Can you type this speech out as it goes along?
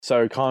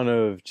So kind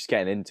of just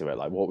getting into it,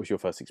 like what was your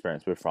first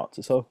experience with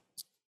Francis Ha?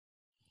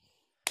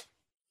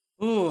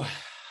 Ooh,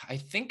 I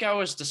think I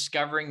was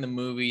discovering the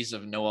movies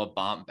of Noah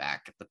Baumbach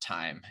at the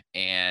time.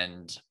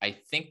 And I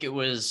think it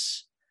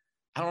was,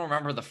 I don't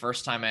remember the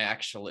first time I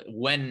actually,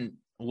 when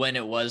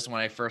it was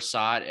when I first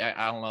saw it.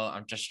 I don't know.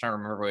 I'm just trying to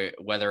remember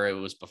whether it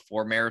was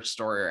before Marriage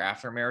Story or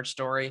after Marriage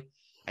Story.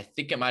 I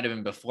think it might have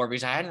been before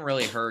because I hadn't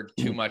really heard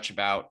too much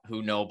about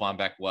who Noah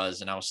Baumbach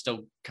was. And I was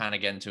still kind of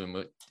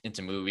getting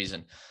into movies.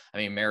 And I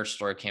mean, Marriage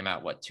Story came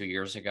out, what, 2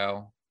 years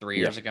ago, three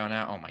Yeah, years ago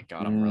now? Oh my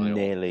God, I'm really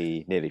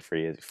old. nearly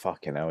 3 years.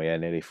 Fucking hell, yeah,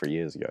 nearly 3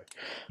 years ago.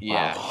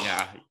 Yeah, Wow.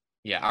 yeah,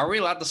 yeah. Are we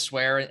allowed to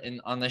swear in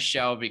on this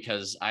show?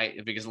 Because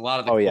a lot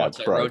of the Oh yeah,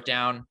 quotes I bro, wrote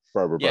down. Yeah,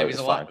 bro. because It's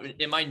a fine, lot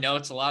in my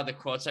notes, a lot of the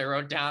quotes I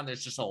wrote down,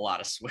 there's just a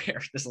lot of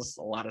swears. There's just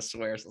a lot of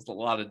swears. There's a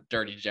lot of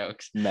dirty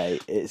jokes.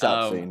 mate. It's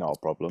absolutely Um. not a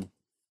problem.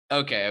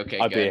 Okay.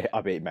 Good.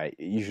 I'd be, mate.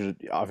 You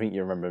should. I think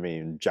you remember me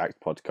in Jack's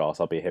podcast.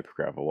 I'd be a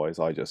hypocrite otherwise.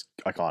 I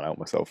can't help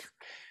myself.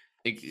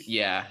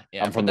 Yeah.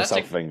 I'm from But the that's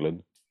south a of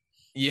England.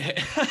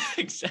 yeah,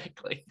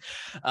 exactly.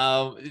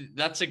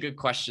 That's a good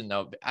question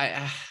though.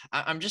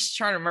 I'm just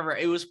trying to remember.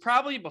 It was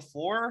probably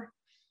before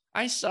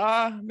I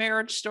saw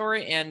Marriage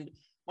Story, and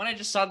when I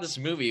just saw this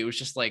movie, it was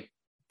just like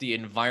the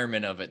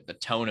environment of it, the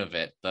tone of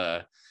it,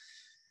 the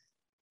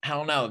I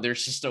don't know.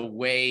 There's just a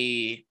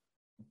way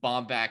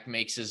Baumbach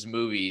makes his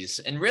movies,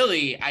 and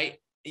really, I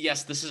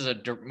yes, this is a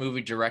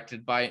movie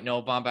directed by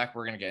Noah Baumbach.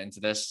 We're gonna get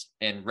into this,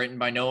 and written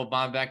by Noah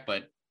Baumbach,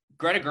 but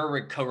Greta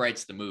Gerwig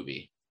co-writes the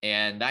movie,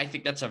 and I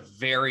think that's a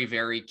very,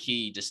 very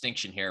key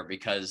distinction here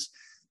because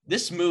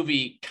this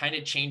movie kind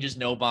of changes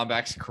Noah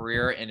Baumbach's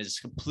career and is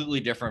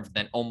completely different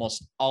than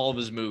almost all of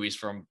his movies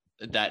from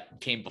that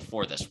came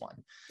before this one.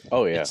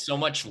 Oh yeah, It's so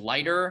much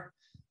lighter.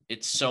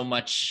 It's so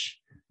much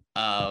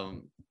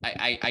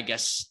I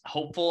guess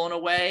hopeful in a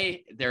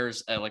way.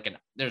 There's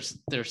there's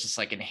this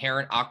like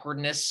inherent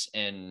awkwardness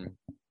and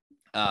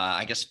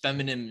I guess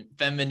feminine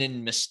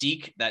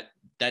mystique that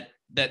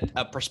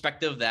a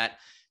perspective that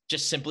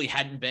just simply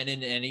hadn't been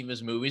in any of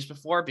his movies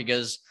before.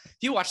 Because if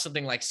you watch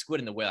something like Squid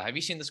and the Whale, have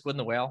you seen the Squid and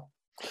the Whale?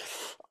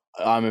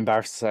 I'm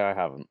embarrassed to say I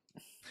haven't.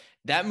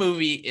 That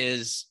movie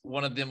is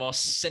one of the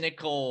most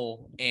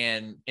cynical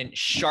and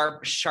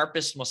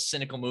sharpest, most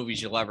cynical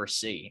movies you'll ever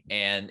see.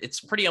 And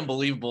it's pretty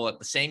unbelievable that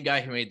the same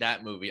guy who made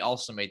that movie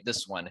also made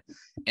this one.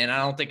 And I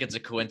don't think it's a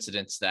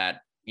coincidence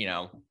that,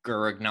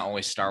 Gerwig not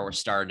only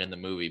starred in the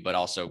movie, but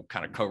also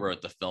kind of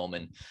co-wrote the film.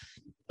 And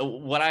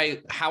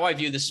how I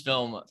view this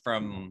film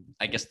from,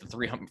 I guess,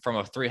 from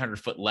a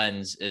 300-foot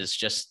lens is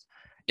just,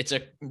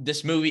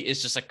 this movie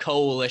is just a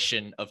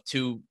coalition of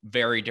two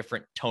very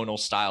different tonal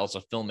styles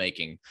of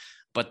filmmaking,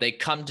 but they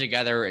come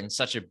together in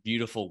such a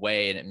beautiful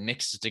way and it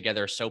mixes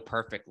together so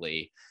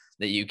perfectly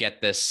that you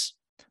get this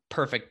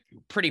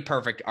pretty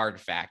perfect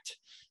artifact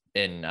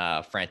in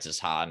Francis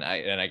Ha.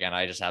 And again,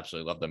 I just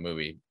absolutely love the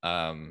movie.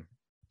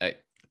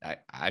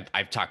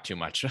 I've talked too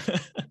much.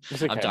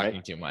 It's I'm okay, mate.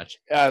 talking too much.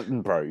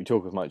 Bro, you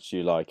talk as much as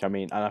you like. I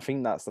mean, and I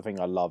think that's the thing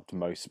I loved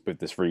most with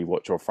this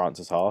rewatch of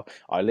Francis Ha.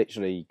 I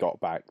literally got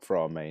back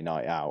from a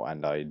night out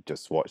and I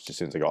just watched as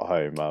soon as I got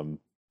home.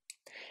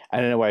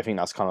 And in a way, I think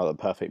that's kind of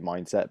the perfect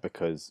mindset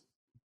because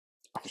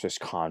I'm just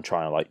kind of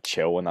trying to like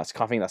chill, and I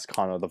think that's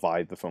kind of the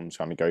vibe the film's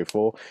trying to go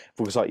for.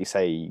 Because, like you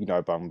say,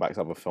 Baumbach's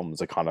other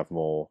films are kind of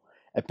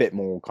a bit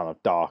more kind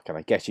of dark, and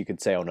I guess you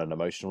could say on an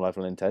emotional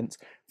level intense.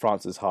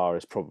 Francis Ha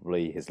is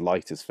probably his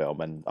lightest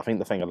film, and I think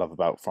the thing I love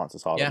about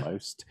Francis Ha the Yeah,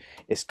 most,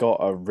 it's got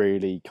a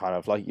really kind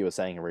of like you were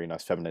saying, a really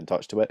nice feminine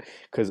touch to it.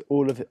 Because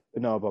all of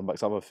Noah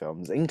Baumbach's other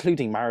films,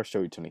 including Marriage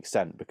Story to an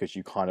extent, because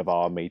you kind of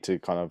are made to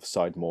kind of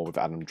side more with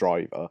Adam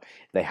Driver,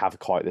 they have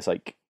quite this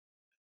like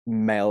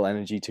male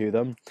energy to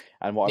them.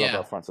 And what I love yeah.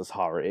 about Francis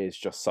Ha, it is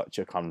just such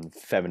a kind of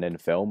feminine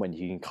film, and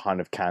you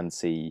can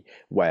see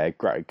where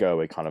Greta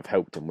Gerwig kind of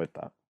helped him with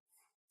that.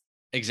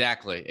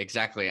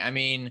 Exactly. I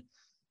mean,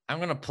 I'm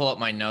gonna pull up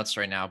my notes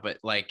right now, but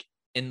like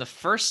in the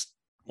first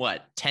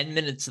 10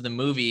 minutes of the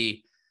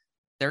movie,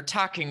 they're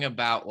talking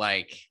about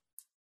like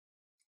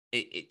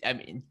I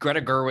mean,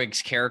 Greta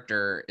Gerwig's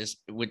character is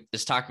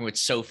talking with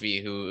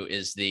Sophie, who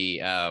is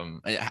the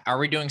Are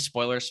we doing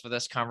spoilers for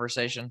this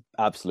conversation?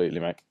 Absolutely,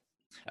 mate.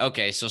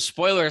 Okay, so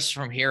spoilers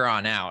from here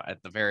on out,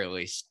 at the very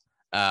least.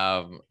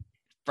 Um,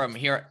 from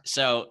here,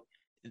 so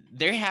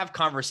they have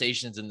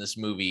conversations in this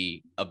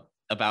movie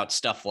about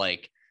stuff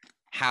like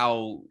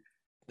how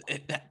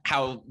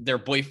how their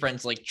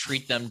boyfriends like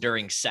treat them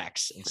during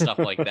sex and stuff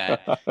like that.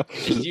 And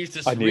just use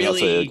I this knew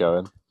that's where you're really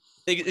going.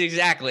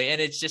 exactly,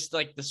 and it's just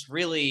like this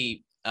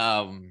really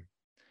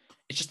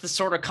it's just the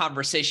sort of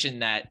conversation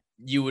that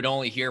you would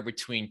only hear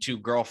between two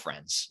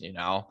girlfriends,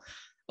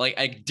 like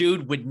a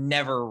dude would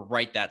never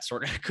write that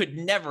sort of could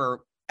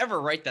never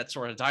ever write that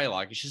sort of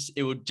dialogue.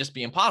 It would just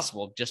be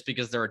impossible just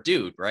because they're a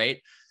dude,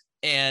 right?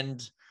 And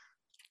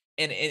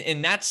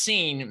in that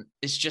scene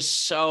is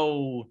just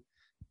so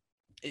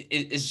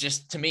it is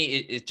just to me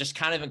it just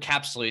kind of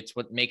encapsulates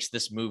what makes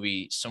this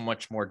movie so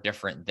much more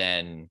different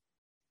than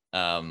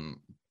um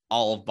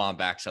all of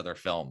Baumbach's other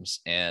films.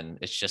 And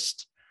it's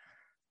just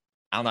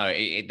I don't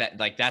know, that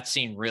like that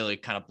scene really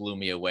kind of blew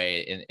me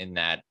away in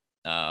that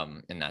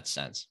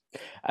sense.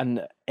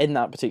 And in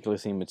that particular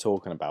scene we're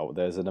talking about,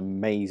 there's an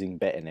amazing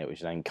bit in it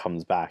which then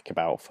comes back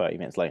about 30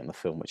 minutes later in the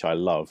film, which I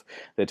love.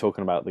 They're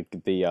talking about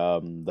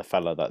the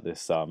fella that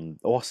this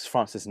what's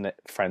Francis'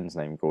 friend's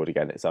name called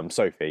again? It's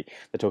Sophie.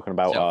 They're talking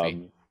about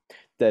Sophie.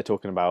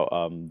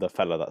 the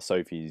fella that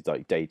Sophie's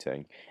like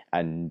dating,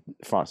 and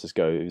Francis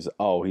goes,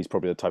 "Oh, he's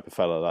probably the type of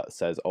fella that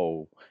says,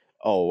 oh,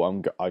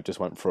 I just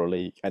went for a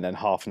leak," and then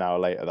half an hour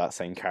later, that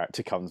same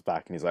character comes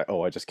back and he's like,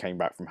 "Oh, I just came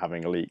back from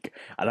having a leak,"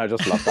 and I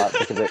just love that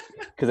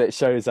because it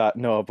shows that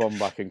Noah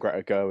Baumbach and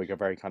Greta Gerwig are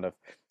very kind of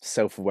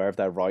self-aware of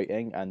their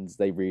writing, and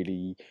they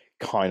really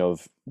kind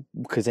of,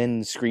 because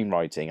in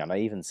screenwriting, and I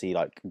even see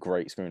like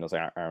great screenwriters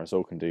like Aaron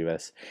Sorkin do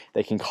this,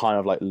 they can kind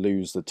of like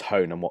lose the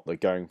tone and what they're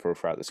going for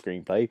throughout the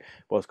screenplay.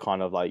 Was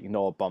kind of like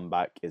Noah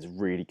Baumbach is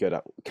really good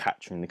at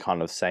capturing the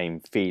kind of same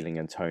feeling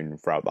and tone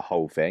throughout the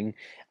whole thing,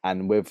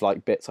 and with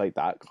like bits like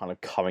that kind of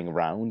coming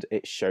around,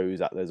 it shows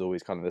that there's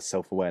always kind of this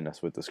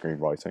self-awareness with the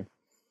screenwriting.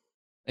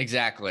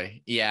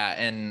 Exactly. Yeah.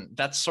 And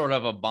that's sort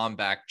of a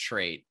Baumbach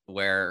trait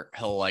where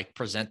he'll like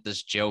present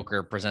this joke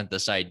or present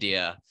this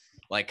idea.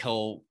 Like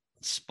he'll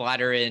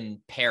splatter in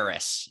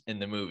Paris in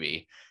the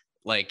movie.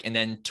 Like, and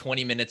then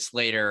 20 minutes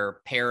later,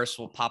 Paris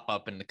will pop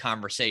up in the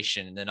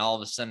conversation. And then all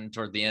of a sudden,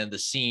 toward the end of the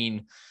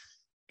scene,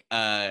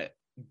 uh,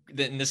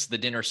 then this is the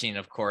dinner scene,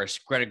 of course,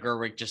 Greta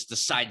Gerwig just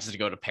decides to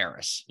go to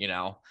Paris,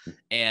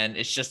 and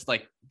it's just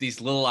like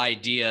these little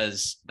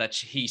ideas that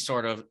he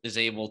sort of is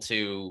able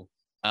to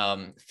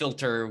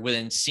filter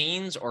within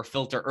scenes or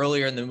filter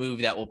earlier in the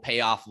movie that will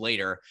pay off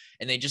later.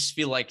 And they just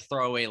feel like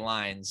throwaway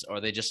lines, or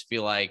they just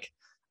feel like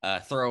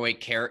throwaway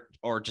character,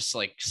 or just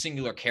like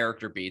singular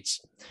character beats.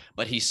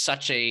 But he's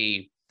such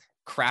a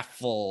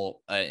craftful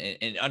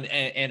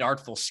and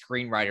artful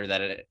screenwriter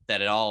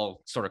that it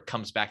all sort of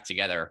comes back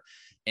together.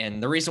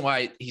 And the reason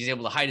why he's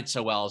able to hide it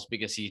so well is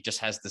because he just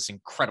has this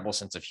incredible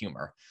sense of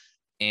humor.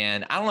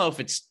 And I don't know if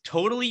it's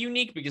totally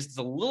unique because it's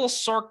a little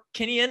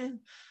Sorkinian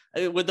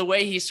with the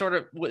way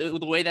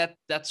with the way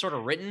that's sort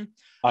of written.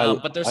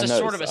 But there's a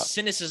sort of a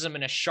cynicism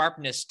and a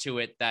sharpness to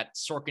it that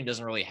Sorkin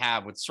doesn't really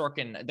have. With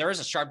Sorkin, there is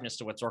a sharpness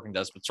to what Sorkin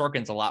does, but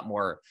Sorkin's a lot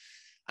more.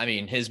 I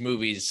mean, his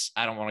movies,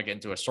 I don't want to get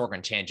into a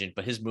Sorkin tangent,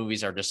 but his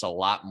movies are just a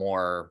lot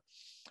more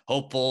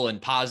hopeful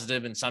and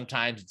positive, and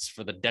sometimes it's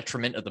for the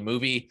detriment of the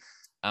movie.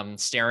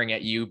 Staring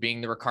at you being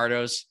the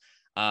Ricardos.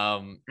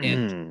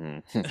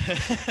 And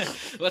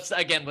let's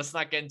not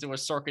get into a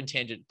Sorkin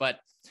tangent, but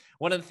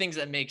one of the things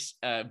that makes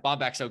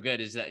Baumbach so good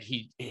is that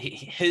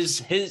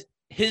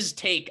his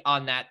take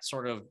on that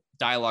sort of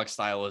dialogue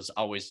style is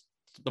always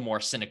the more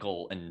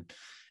cynical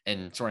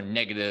and sort of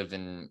negative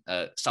and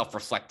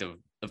self-reflective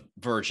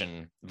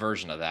version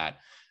of that.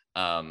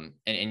 And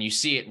you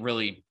see it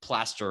really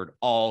plastered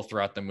all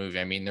throughout the movie.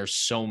 I mean, there's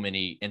so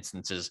many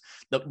instances.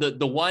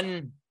 The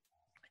one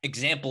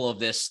example of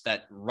this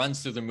that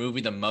runs through the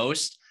movie the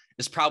most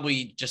is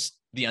probably just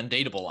the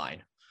undateable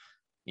line,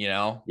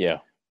 Yeah.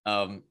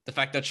 The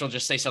fact that she'll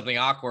just say something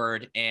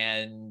awkward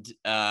and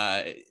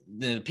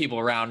the people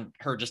around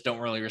her just don't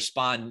really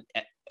respond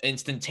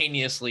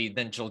instantaneously,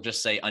 then she'll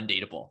just say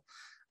undateable.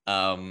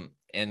 And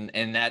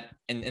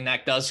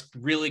that does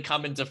really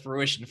come into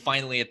fruition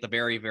finally at the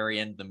very, very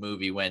end of the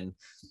movie when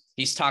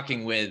she's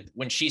talking with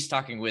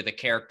a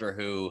character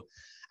who,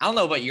 I don't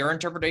know about your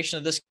interpretation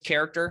of this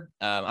character.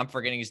 I'm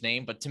forgetting his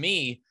name, but to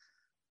me,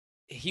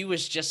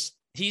 he's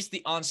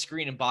the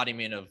on-screen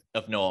embodiment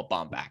of Noah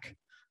Baumbach.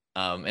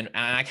 And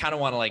I kind of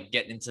want to like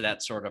get into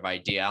that sort of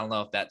idea. I don't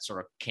know if that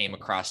sort of came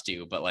across to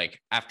you, but like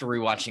after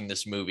rewatching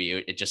this movie,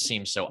 it just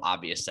seems so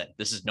obvious that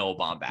this is Noah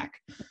Baumbach.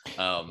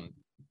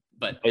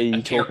 But a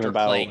character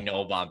playing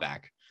Noah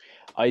Baumbach.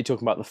 Are you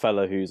talking about the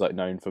fella who's like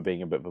known for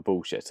being a bit of a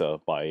bullshitter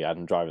by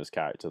Adam Driver's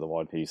character, the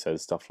one who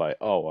says stuff like,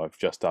 "Oh, I've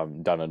just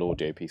done an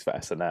audio piece for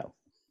SNL"?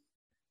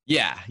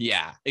 Yeah.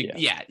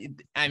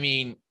 I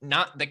mean,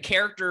 not the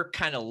character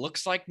kind of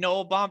looks like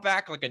Noah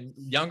Baumbach, like a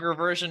younger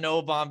version of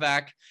Noah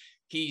Baumbach.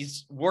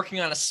 He's working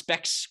on a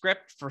spec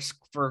script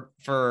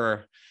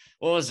for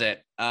what was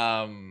it?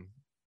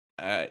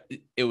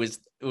 It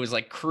was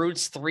like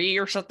Croods 3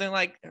 or something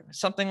like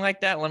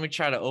that. Let me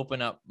try to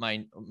open up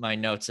my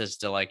notes as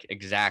to like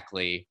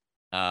exactly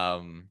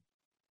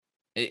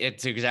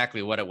it's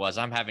exactly what it was.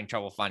 I'm having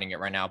trouble finding it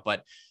right now,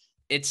 but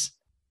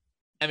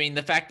I mean,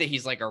 the fact that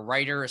he's like a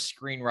writer, a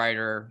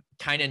screenwriter,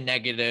 kind of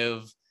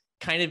negative,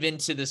 kind of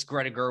into this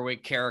Greta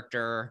Gerwig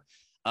character,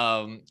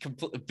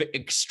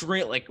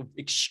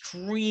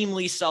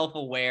 extremely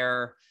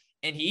self-aware,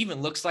 and he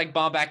even looks like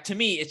Baumbach. To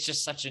me, it's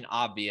just such an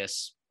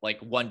obvious like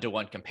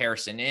one-to-one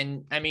comparison.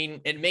 And I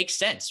mean, it makes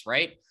sense,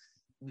 right?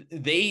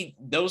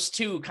 Those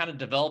two kind of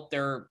developed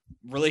their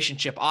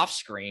relationship off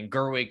screen,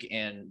 Gerwig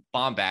and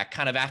Baumbach,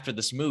 kind of after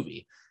this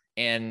movie.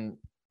 And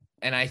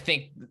I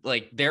think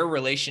like their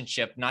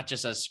relationship, not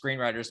just as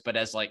screenwriters, but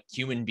as like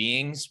human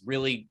beings,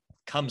 really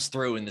comes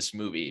through in this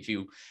movie. If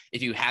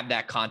you have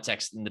that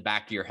context in the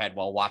back of your head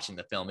while watching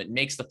the film, it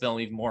makes the film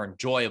even more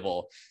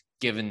enjoyable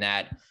given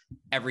that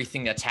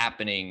everything that's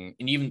happening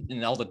and even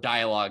in all the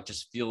dialogue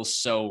just feels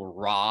so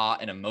raw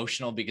and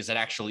emotional, because it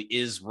actually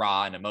is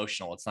raw and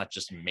emotional. It's not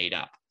just made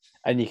up.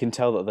 And you can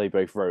tell that they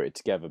both wrote it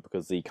together,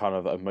 because the kind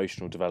of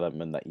emotional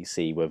development that you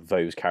see with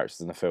those characters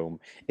in the film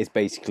is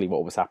basically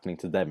what was happening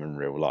to them in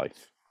real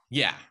life.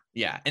 Yeah,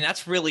 yeah, and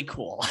that's really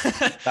cool.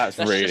 That's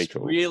really just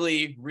cool.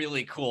 really,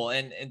 really cool.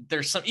 And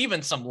there's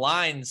some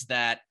lines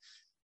that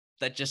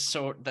just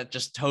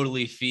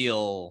totally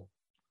feel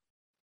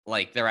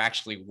like they're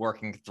actually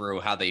working through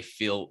how they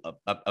feel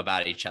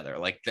about each other.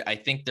 Like I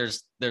think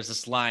there's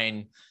this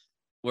line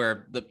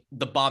where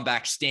the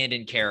Bomback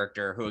stand-in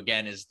character, who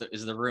again is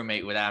the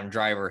roommate with Adam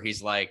Driver,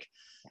 he's like,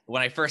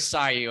 when I first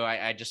saw you,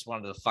 I just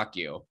wanted to fuck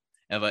you.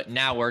 But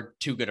now we're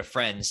too good of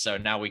friends, so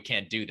now we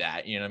can't do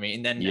that. You know what I mean?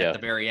 And then at the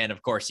very end,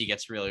 of course, he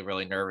gets really,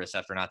 really nervous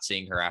after not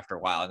seeing her after a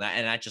while.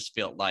 And I just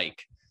felt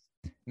like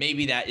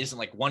maybe that isn't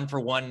like one for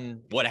one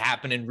what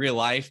happened in real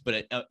life,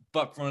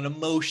 but from an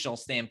emotional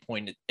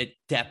standpoint, it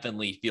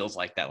definitely feels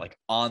like that, like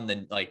on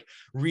the, like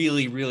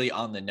really, really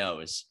on the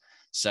nose.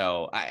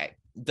 So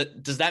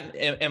does that,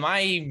 am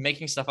I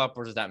making stuff up,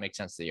 or does that make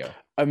sense to you?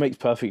 It makes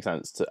perfect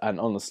sense. And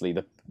honestly,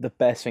 the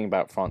best thing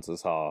about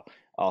Frances Ha,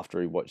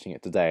 after watching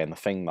it today, and the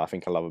thing that I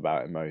think I love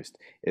about it most,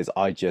 is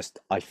I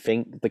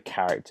think the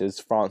characters,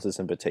 Frances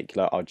in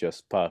particular, are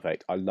just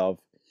perfect. I love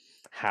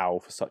how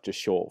for such a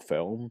short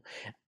film,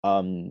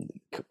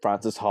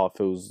 Frances Ha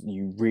feels,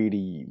 you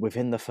really,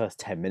 within the first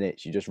 10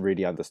 minutes, you just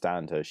really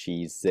understand her.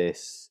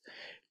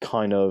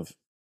 Kind of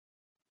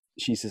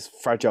she's this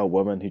fragile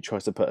woman who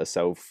tries to put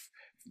herself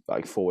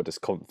like forward as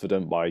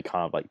confident by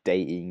kind of like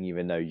dating,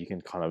 even though you can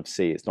kind of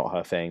see it's not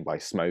her thing, by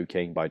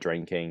smoking, by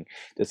drinking,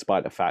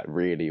 despite the fact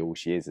really all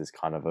she is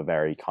kind of a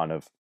very kind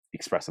of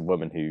expressive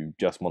woman who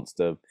just wants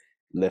to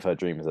live her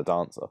dream as a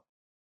dancer.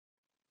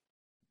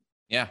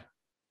 Yeah,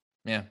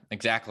 yeah,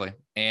 exactly.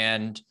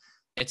 And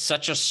it's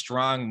such a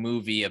strong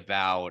movie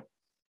about,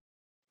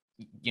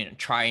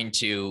 trying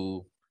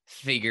to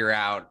figure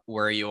out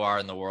where you are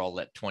in the world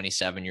at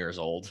 27 years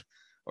old,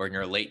 or in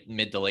your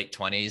mid to late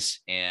 20s,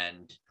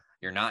 and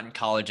you're not in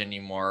college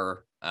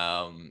anymore.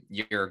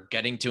 You're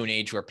getting to an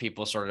age where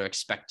people sort of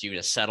expect you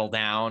to settle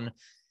down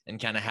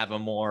and kind of have a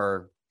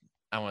more,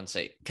 I wouldn't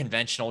say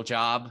conventional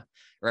job,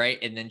 right?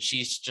 And then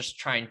she's just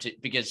trying to,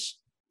 because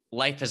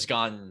life has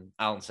gone,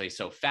 I don't say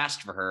so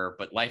fast for her,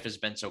 but life has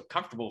been so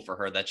comfortable for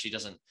her that she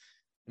doesn't,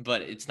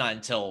 but it's not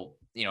until,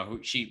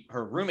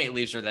 her roommate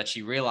leaves her that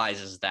she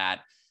realizes that,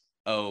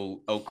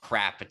 oh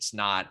crap, it's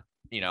not,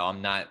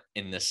 I'm not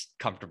in this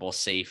comfortable,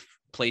 safe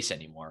place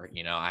anymore.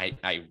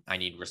 I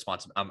need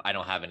responsibility. I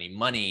don't have any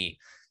money.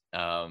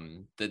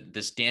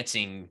 This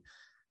dancing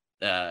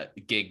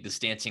gig, this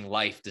dancing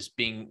life,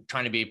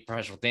 trying to be a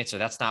professional dancer,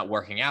 that's not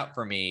working out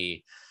for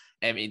me.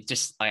 I mean,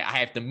 just I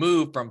have to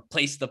move from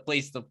place to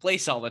place to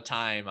place all the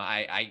time.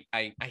 I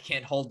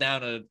can't hold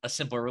down a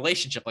simple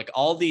relationship. Like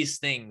all these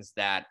things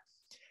that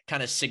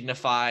kind of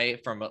signify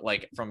from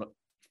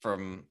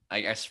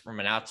I guess from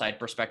an outside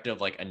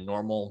perspective, like a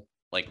normal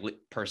like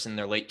person in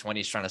their late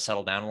 20s trying to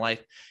settle down in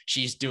life,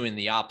 she's doing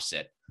the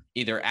opposite,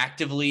 either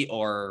actively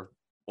or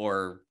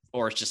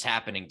it's just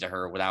happening to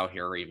her without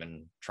her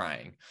even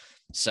trying.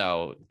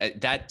 So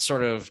that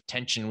sort of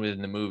tension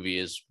within the movie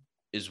is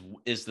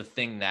the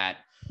thing that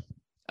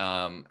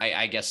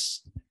I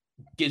guess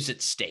gives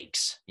it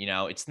stakes.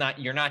 It's not,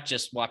 you're not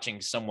just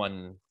watching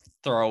someone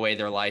throw away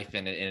their life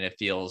and it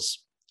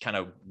feels kind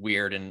of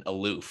weird and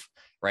aloof,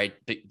 right?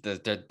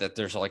 That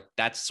there's like,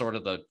 that's sort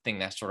of the thing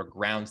that sort of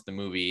grounds the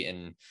movie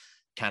and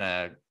kind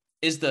of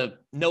is the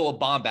Noah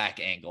Baumbach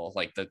angle,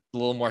 like the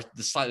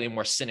slightly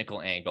more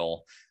cynical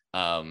angle,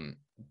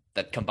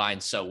 that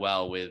combines so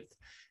well with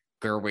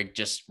Gerwig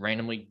just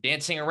randomly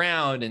dancing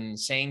around and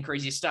saying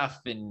crazy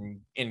stuff and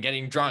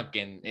getting drunk.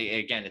 And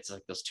again, it's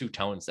like those two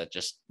tones that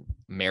just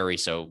marry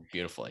so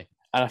beautifully.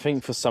 And I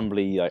think for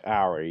somebody like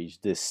our age,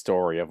 this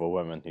story of a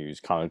woman who's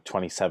kind of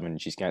 27,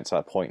 she's getting to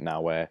that point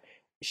now where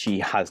she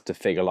has to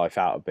figure life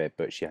out a bit,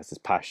 but she has this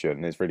passion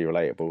and it's really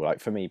relatable.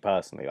 Like for me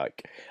personally,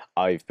 like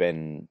I've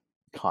been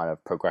kind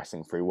of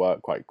progressing through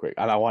work quite quick.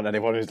 And I want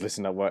anyone who's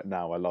listening at work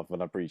now, I love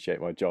and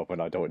appreciate my job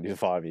and I don't want you to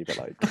fire me, but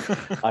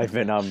like I've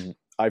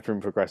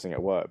been progressing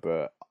at work,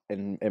 but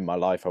in my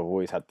life I've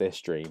always had this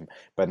dream,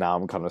 but now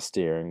I'm kind of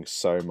steering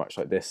so much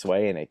like this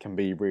way, and it can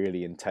be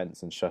really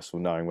intense and stressful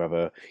knowing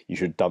whether you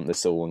should dump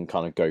this all and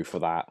kind of go for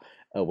that,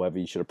 or whether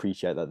you should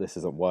appreciate that this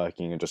isn't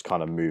working and just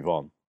kind of move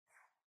on.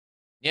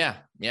 Yeah,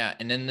 yeah.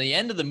 And in the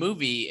end of the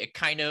movie, it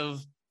kind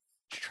of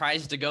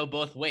tries to go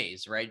both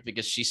ways, right?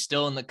 Because she's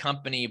still in the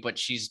company, but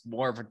she's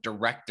more of a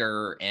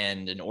director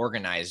and an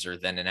organizer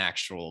than an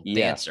actual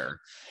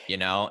dancer,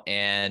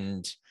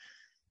 and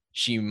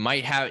she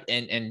might have,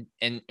 and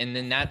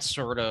then that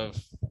sort of,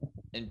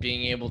 and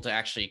being able to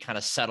actually kind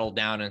of settle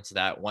down into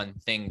that one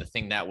thing, the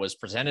thing that was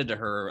presented to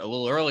her a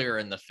little earlier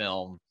in the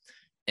film,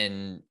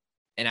 and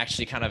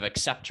actually kind of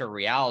accept her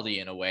reality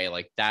in a way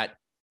like that.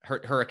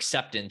 Her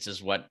acceptance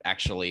is what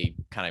actually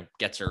kind of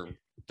gets her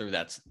through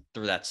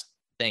that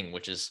thing,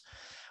 which is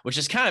which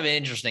is kind of an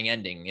interesting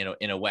ending,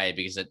 in a way,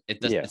 because Yeah.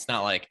 it's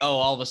not like, oh,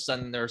 all of a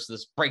sudden there's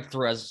this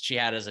breakthrough as she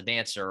had as a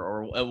dancer,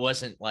 or it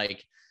wasn't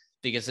like,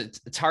 because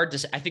it's hard to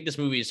say. I think this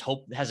movie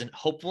has a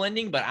hopeful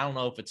ending, but I don't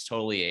know if it's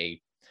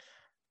totally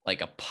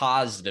a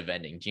positive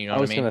ending. Do you know I what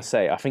I was gonna mean?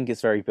 say, I think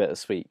it's very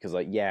bittersweet because,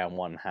 like, yeah, on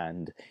one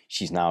hand,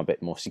 she's now a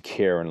bit more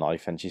secure in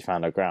life and she's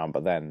found her ground,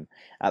 but then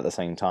at the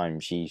same time,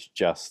 she's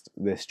just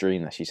this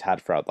dream that she's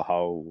had throughout the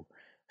whole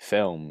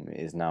film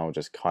is now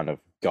just kind of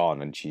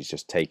gone, and she's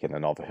just taken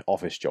an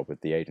office job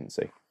with the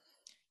agency.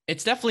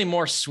 It's definitely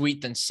more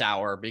sweet than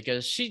sour,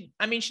 because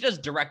I mean, she does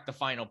direct the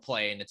final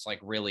play, and it's like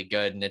really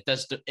good, and it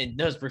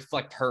does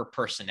reflect her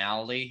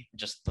personality,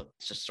 just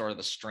sort of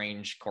the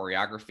strange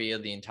choreography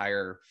of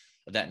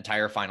that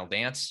entire final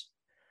dance.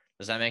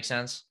 Does that make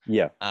sense?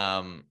 Yeah.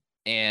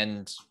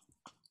 And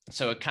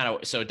so it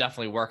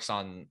definitely works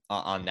on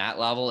that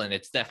level, and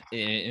it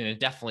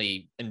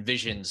definitely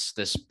envisions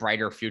this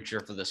brighter future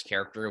for this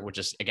character, which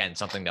is again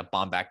something that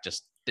Baumbach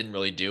just didn't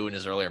really do in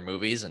his earlier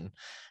movies, and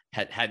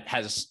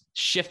has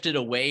shifted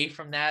away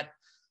from that,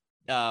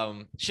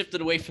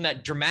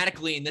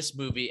 dramatically in this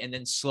movie, and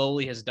then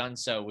slowly has done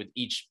so with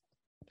each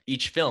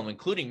film,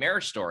 including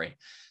Marriage Story.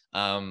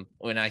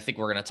 When I think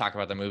we're going to talk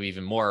about the movie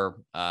even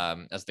more,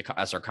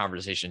 as our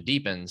conversation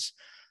deepens.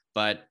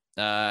 But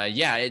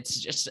yeah, it's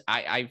just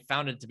I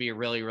found it to be a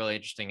really, really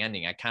interesting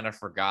ending. I kind of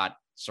forgot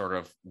sort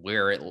of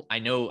where I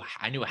knew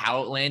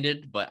how it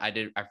landed, but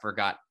I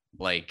forgot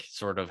like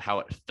sort of how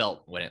it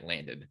felt when it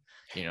landed.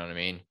 You know what I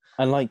mean?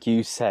 And like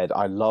you said,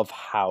 I love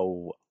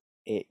how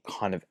it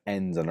kind of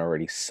ends on a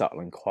really subtle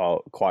and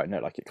quiet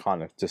note. Like it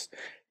kind of just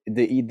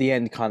the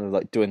end kind of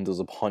like dwindles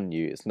upon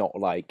you. It's not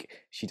like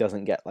she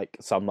doesn't get like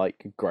some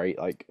like great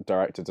like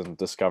director doesn't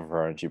discover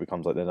her and she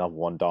becomes like the number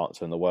one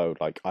dancer in the world.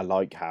 Like I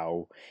like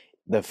how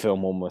the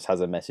film almost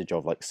has a message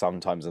of like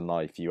sometimes in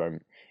life you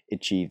won't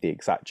achieve the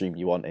exact dream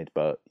you wanted,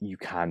 but you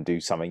can do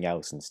something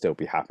else and still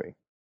be happy.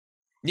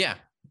 Yeah,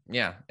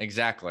 yeah,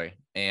 exactly.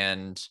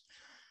 And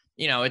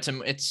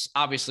it's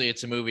obviously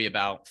it's a movie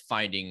about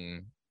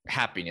finding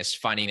happiness,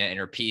 finding that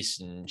inner peace,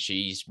 and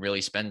she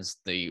really spends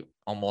the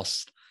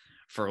almost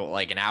for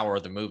like an hour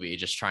of the movie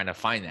just trying to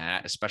find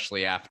that,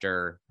 especially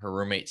after her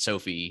roommate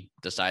Sophie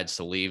decides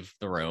to leave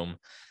the room,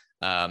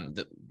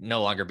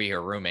 no longer be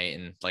her roommate,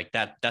 and like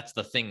that's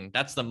the thing,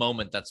 that's the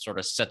moment that sort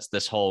of sets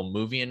this whole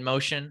movie in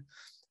motion.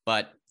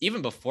 But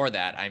even before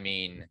that, I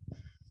mean,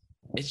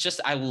 it's just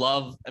I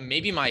love,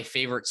 maybe my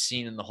favorite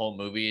scene in the whole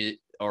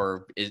movie,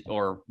 or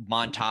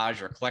montage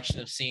or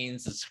collection of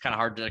scenes. It's kind of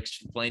hard to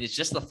explain. It's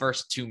just the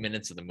first 2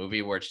 minutes of the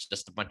movie where it's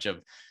just a bunch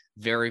of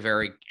very,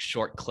 very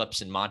short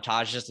clips and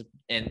montages.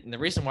 And the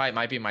reason why it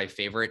might be my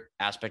favorite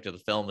aspect of the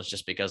film is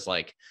just because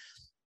like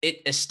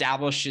it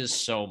establishes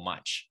so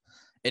much.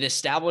 It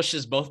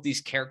establishes both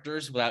these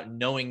characters without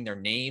knowing their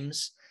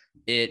names.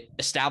 It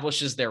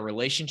establishes their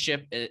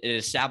relationship. It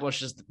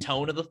establishes the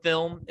tone of the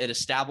film. It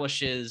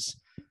establishes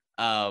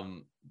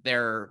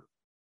their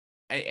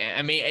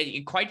I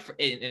mean,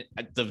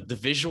 the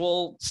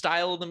visual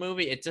style of the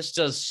movie. It just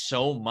does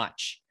so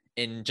much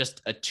in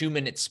just a 2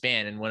 minute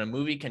span. And when a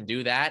movie can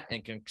do that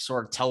and can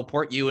sort of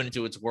teleport you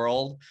into its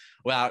world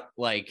without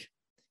like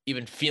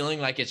even feeling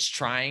like it's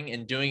trying,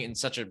 and doing it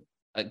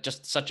in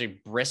just such a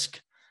brisk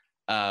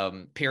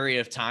period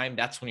of time,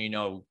 that's when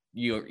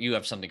you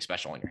have something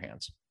special in your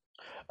hands.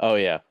 Oh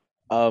yeah.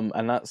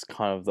 And that's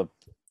kind of the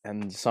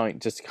and something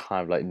just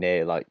kind of like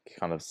near like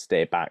kind of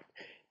stay back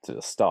to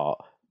the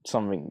start.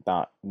 Something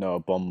that Noah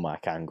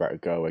Baumbach and Greta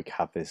Gerwig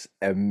have this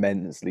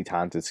immensely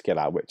talented skill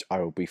at, which I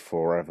will be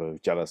forever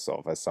jealous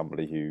of as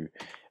somebody who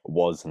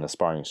was an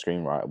aspiring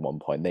screenwriter at one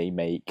point. They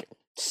make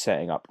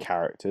setting up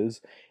characters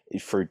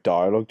through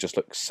dialogue just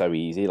looks so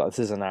easy. Like this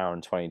is an hour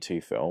and 22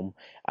 film,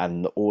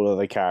 and all of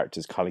the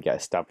characters kind of get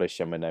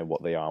established, and we know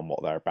what they are and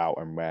what they're about,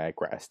 and where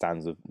Greta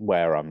stands with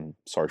where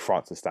sorry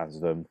Frances stands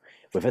with them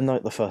within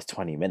like the first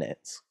 20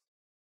 minutes.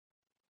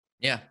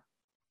 Yeah.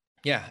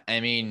 Yeah. I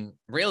mean,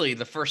 really,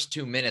 the first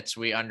 2 minutes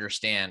we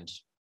understand,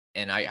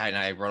 and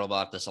I wrote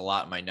about this a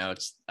lot in my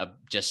notes.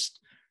 Just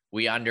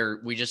we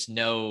just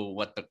know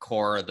what the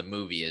core of the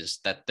movie is,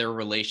 that their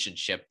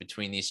relationship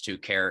between these two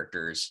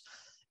characters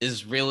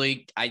is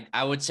really,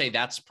 I would say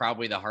that's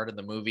probably the heart of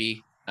the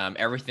movie.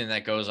 Everything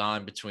that goes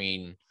on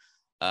between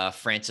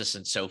Frances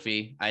and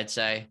Sophie, I'd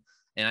say.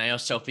 And I know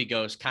Sophie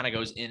goes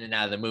in and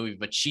out of the movie,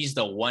 but she's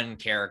the one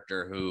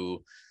character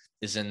who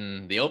is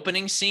in the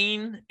opening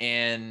scene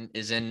and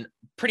is in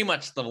pretty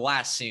much the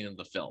last scene of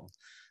the film.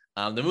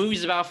 The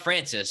movie's about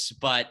Frances,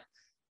 but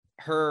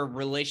her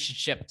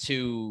relationship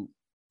to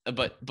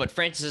but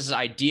Frances's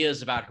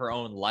ideas about her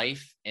own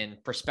life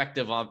and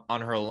perspective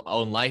on her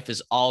own life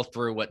is all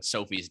through what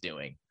Sophie's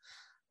doing,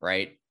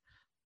 right?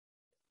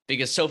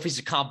 Because Sophie's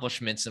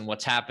accomplishments and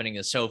what's happening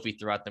to Sophie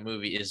throughout the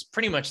movie is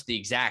pretty much the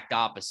exact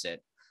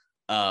opposite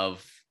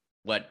of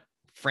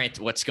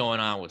what's going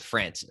on with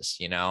Frances,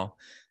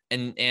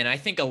 and I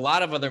think a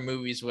lot of other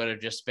movies would have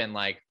just been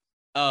like,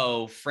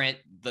 oh,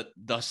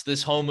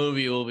 this whole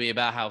movie will be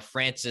about how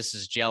Frances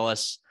is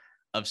jealous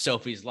of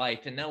Sophie's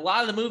life, and a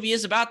lot of the movie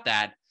is about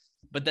that.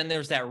 But then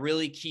there's that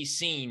really key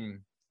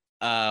scene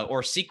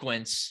or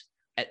sequence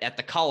at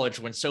the college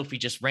when Sophie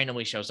just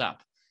randomly shows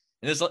up.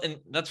 And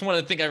that's one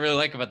of the things I really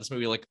like about this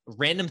movie. Like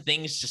random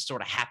things just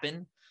sort of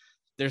happen.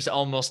 There's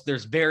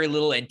very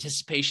little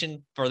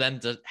anticipation for them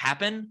to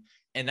happen.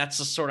 And that's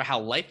just sort of how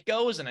life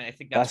goes. And I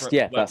think that's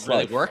what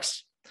really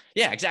works.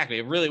 Yeah, exactly.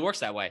 It really works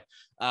that way.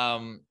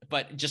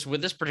 But just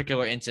with this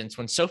particular instance,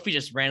 when Sophie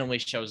just randomly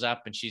shows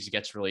up and she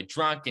gets really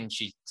drunk and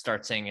she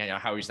starts saying, you know,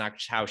 how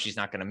she's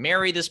not going to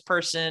marry this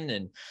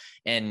person.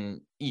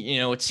 And, you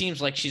know, it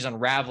seems like she's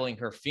unraveling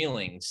her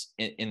feelings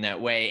in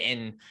that way.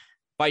 And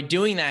by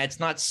doing that, it's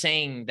not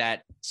saying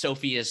that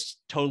Sophie has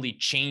totally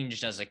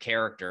changed as a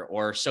character,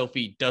 or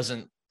Sophie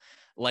doesn't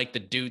like the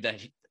dude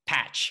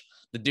Patch,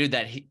 the dude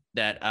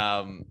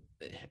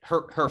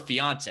her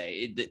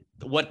fiance.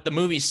 What the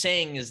movie's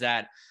saying is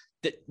that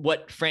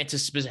what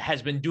Frances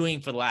has been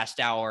doing for the last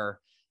hour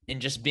and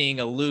just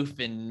being aloof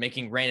and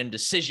making random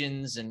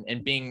decisions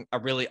and being a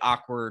really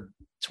awkward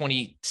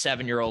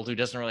 27-year-old who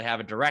doesn't really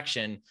have a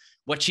direction,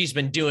 what she's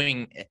been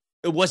doing,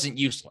 it wasn't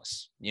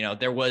useless. You know,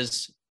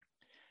 there's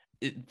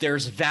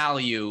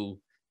value.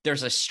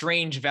 There's a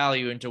strange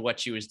value into what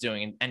she was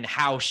doing and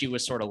how she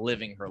was sort of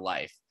living her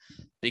life,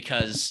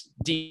 because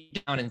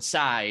deep down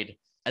inside,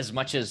 as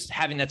much as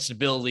having that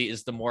stability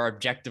is the more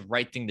objective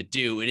right thing to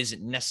do, it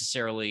isn't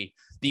necessarily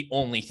the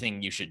only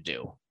thing you should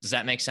do. Does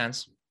that make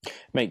sense?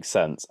 Makes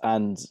sense.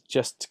 And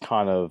just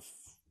kind of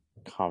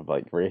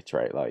like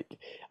reiterate, like,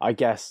 I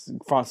guess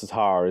Frances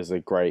Ha is a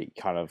great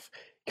kind of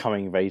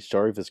coming of age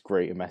story with this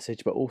great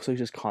message, but also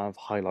just kind of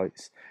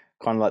highlights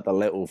kind of like the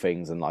little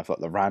things in life, like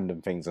the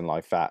random things in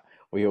life that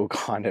we all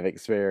kind of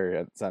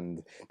experience,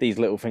 and these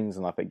little things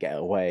in life that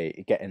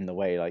get in the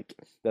way. Like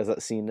there's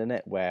that scene in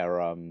it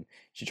where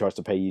she tries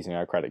to pay using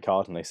her credit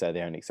card and they say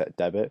they only accept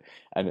debit,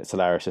 and it's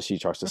hilarious as she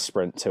tries to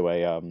sprint to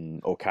a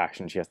or cash,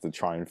 and she has to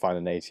try and find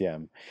an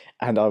ATM.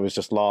 And I was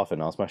just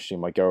laughing. I was messaging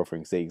my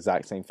girlfriend because the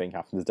exact same thing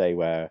happened today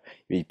where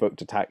we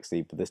booked a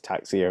taxi, but this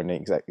taxi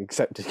only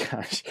accepted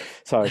cash.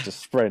 So I had to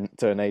sprint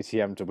to an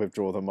ATM to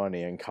withdraw the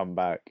money and come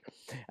back.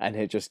 And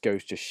it just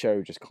goes to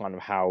show just kind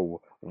of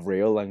how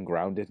real and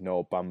grounded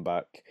Noah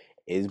Baumbach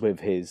is with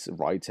his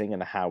writing,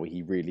 and how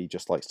he really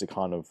just likes to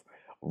kind of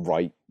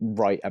write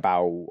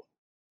about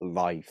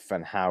life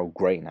and how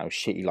great and how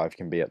shitty life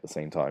can be at the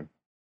same time.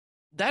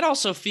 That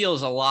also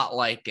feels a lot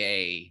like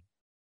a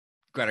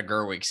Greta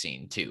Gerwig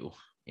scene too,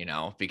 you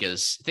know,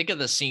 because think of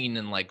the scene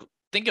in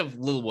think of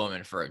Little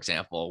Woman, for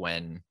example,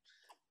 when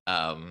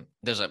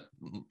there's a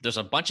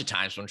bunch of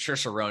times when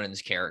Saoirse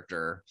Ronan's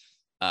character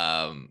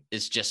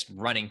is just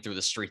running through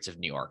the streets of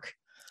New York,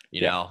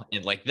 you know,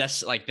 and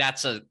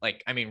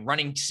I mean,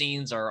 running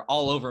scenes are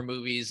all over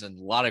movies, and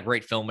a lot of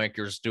great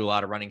filmmakers do a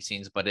lot of running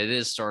scenes, but it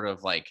is sort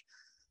of like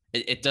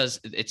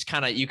it's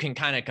kind of, you can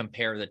kind of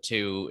compare the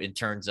two in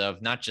terms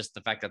of not just the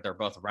fact that they're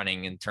both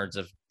running, in terms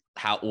of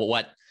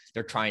what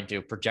they're trying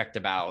to project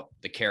about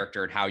the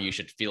character and how you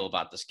should feel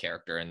about this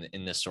character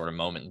in this sort of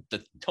moment.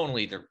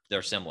 Totally,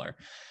 they're similar.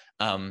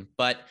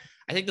 But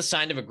I think the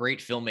sign of a great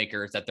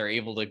filmmaker is that they're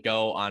able to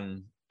go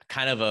on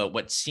kind of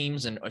what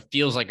seems and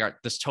feels like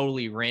this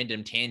totally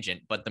random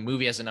tangent, but the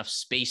movie has enough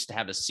space to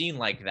have a scene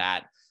like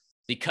that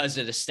because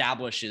it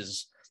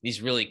establishes these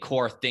really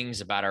core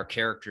things about our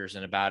characters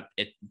and about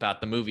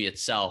the movie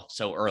itself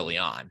so early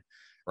on,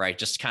 right?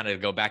 Just kind of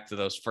go back to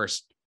those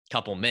first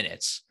couple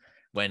minutes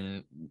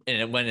when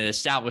it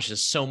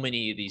establishes so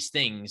many of these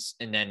things,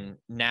 and then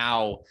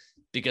now,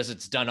 because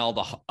it's done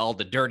all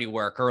the dirty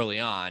work early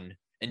on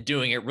and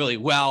doing it really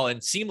well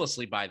and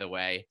seamlessly, by the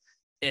way,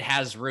 it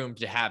has room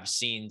to have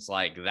scenes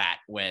like that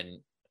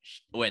when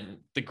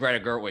the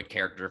Greta Gerwig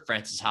character,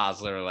 Frances Ha,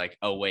 is literally like,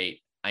 oh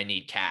wait, I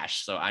need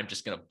cash, so I'm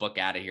just gonna book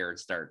out of here and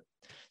start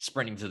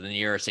sprinting to the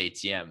nearest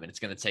ATM, and it's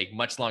going to take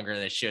much longer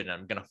than it should, and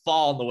I'm going to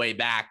fall on the way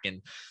back,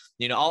 and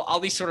you know, all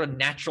these sort of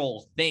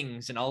natural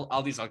things and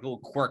all these like little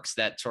quirks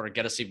that sort of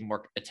get us even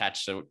more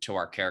attached to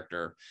our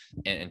character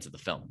and into the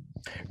film.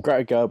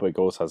 Greta Gerwig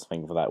also has a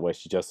thing for that, where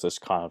she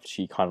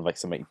kind of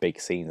likes to make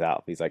big scenes out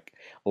of these like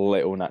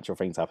little natural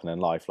things happening in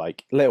life.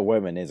 Like Little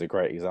Women is a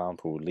great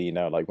example. You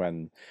know, like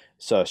when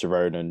Saoirse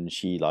Ronan,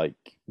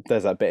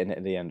 there's that bit in it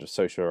at the end of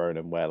Saoirse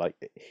Ronan where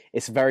like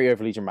it's very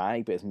overly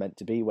dramatic, but it's meant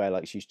to be, where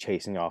like she's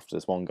chasing after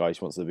this one guy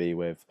she wants to be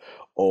with,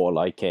 or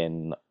like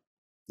in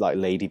like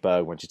Lady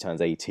Bird when she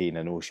turns 18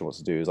 and all she wants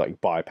to do is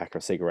like buy a pack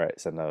of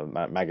cigarettes and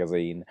a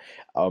magazine.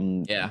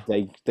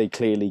 They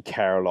clearly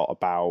care a lot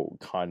about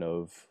kind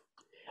of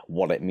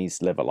what it means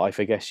to live a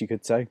life, I guess you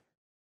could say.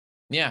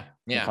 Yeah.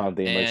 And kind of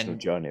the emotional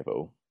journey of it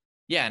all.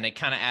 Yeah, and it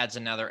kind of adds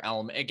another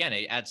element. Again,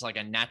 it adds like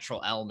a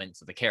natural element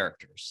to the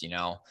characters, you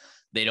know.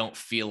 They don't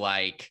feel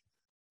like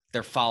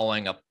they're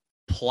following a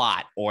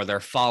plot or they're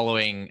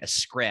following a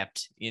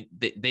script.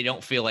 They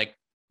don't feel like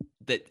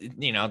that,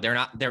 you know,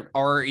 they're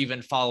or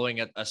even following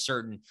a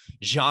certain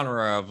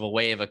genre of a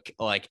way of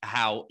like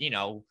how, you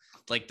know,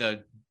 like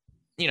the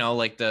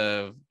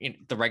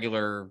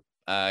regular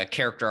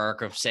character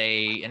arc of,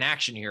 say, an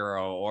action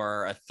hero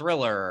or a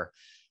thriller.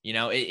 You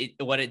know,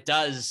 what it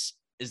does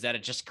is that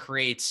it just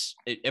creates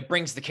it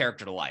brings the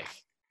character to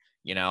life,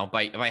 you know,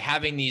 by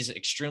having these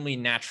extremely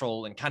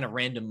natural and kind of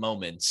random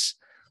moments.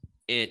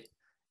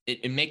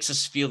 It makes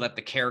us feel that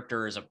the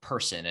character is a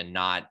person and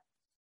not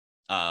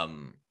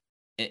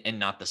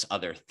this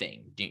other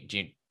thing.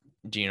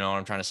 Do you know what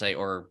I'm trying to say?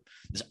 Or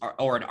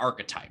an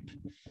archetype.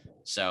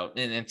 So,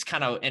 and it's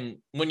kind of, and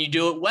when you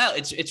do it well,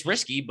 it's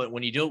risky, but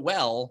when you do it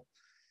well,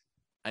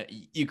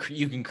 you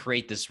can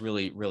create this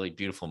really, really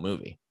beautiful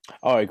movie.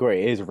 Oh, I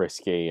agree. It is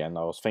risky, and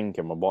I was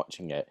thinking when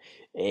watching it,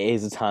 it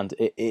is a talent.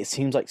 It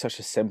seems like such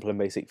a simple and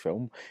basic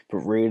film, but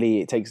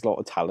really, it takes a lot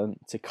of talent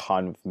to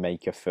kind of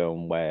make a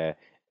film where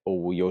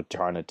all you're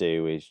trying to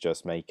do is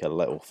just make a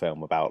little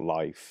film about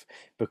life,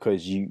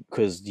 because you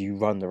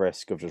run the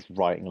risk of just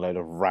writing a load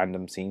of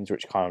random scenes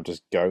which kind of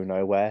just go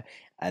nowhere,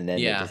 and then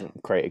it Yeah.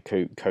 doesn't create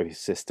a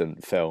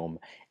consistent film,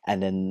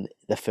 and then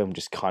the film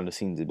just kind of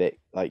seems a bit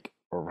like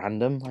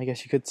random, I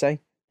guess you could say.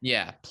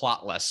 Yeah.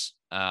 Plotless.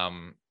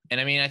 And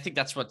I mean, I think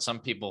that's what some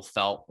people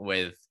felt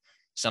with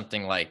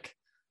something like,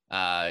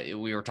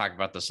 we were talking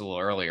about this a little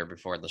earlier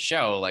before the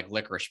show, like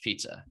Licorice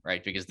Pizza,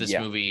 right? Because this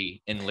Yeah.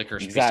 movie in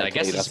Licorice Pizza, I Exactly,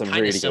 guess, is that's a kind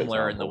really of good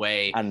similar in the example.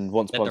 way And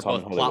Once that Upon a they're Time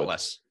in both Hollywood.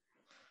 plotless.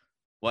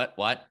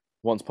 What?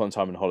 Once Upon a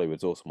Time in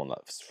Hollywood's also one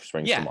that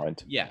springs to Yeah,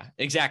 mind. yeah,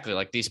 exactly.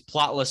 Like these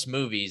plotless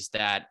movies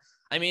that,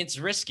 I mean, it's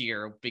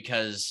riskier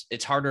because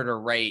it's harder to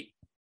write.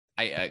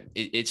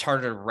 It's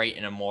harder to write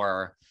in a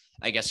more,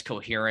 I guess,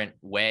 coherent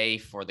way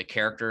for the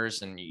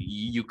characters, and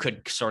you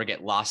could sort of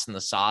get lost in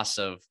the sauce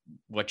of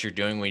what you're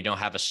doing when you don't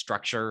have a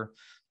structure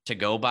to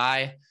go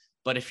by.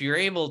 But if you're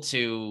able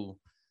to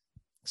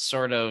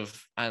sort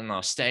of, I don't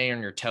know, stay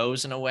on your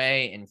toes in a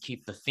way and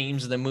keep the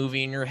themes of the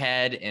movie in your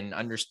head and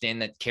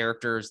understand that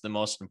character is the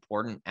most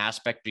important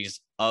aspect because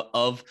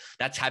of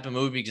that type of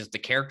movie, because if the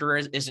character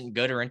isn't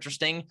good or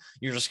interesting,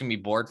 you're just going to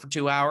be bored for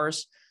 2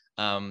 hours.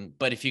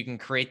 But if you can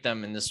create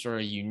them in this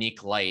sort of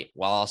unique light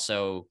while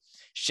also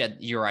shed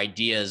your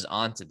ideas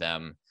onto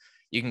them,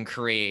 you can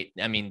create,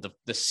 I mean,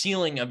 the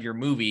ceiling of your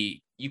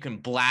movie, you can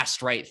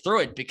blast right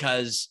through it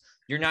because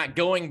you're not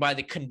going by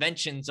the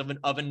conventions of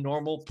a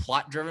normal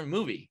plot driven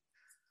movie.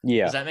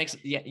 Yeah, Does that make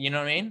sense? Yeah, you know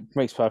what I mean?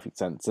 makes perfect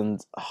sense. And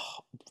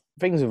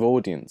things with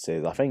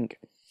audiences, I think,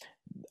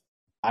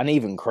 and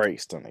even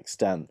critics to an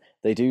extent,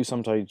 they do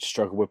sometimes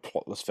struggle with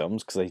plotless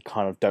films because they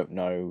kind of don't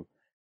know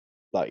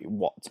like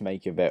what to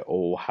make of it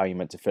or how you're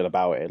meant to feel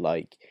about it.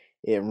 Like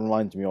it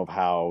reminds me of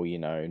how,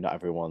 not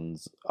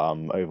everyone's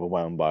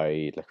overwhelmed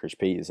by Licorice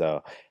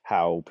Pizza,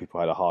 how people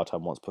had a hard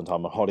time Once Upon a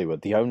Time in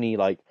Hollywood. The only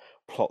like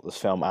plotless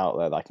film out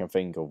there that I can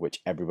think of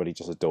which everybody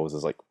just adores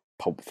is like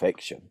Pulp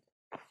Fiction.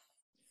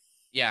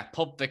 Yeah,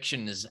 Pulp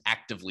Fiction is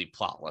actively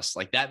plotless.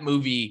 Like that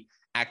movie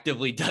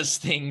actively does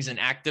things and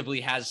actively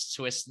has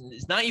twists. And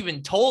it's not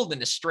even told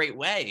in a straight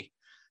way.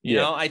 You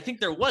Yeah. know, I think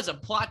there was a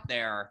plot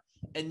there,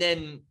 and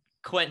then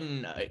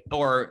Quentin,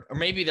 or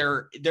maybe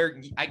there.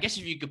 I guess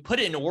if you could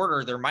put it in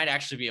order, there might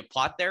actually be a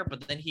plot there.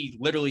 But then he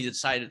literally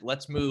decided,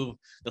 let's move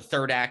the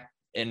third act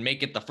and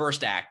make it the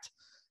first act,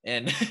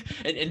 and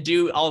and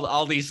do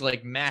all these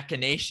like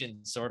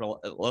machinations, sort of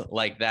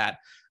like that.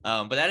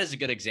 But that is a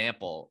good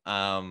example.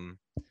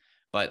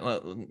 But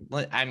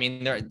I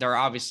mean, there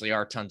obviously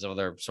are tons of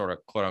other sort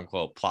of quote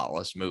unquote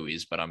plotless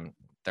movies, but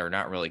they're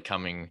not really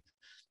coming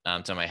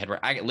to my head.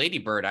 Lady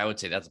Bird, I would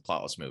say that's a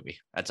plotless movie.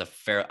 That's a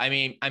fair. I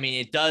mean,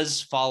 it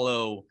does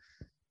follow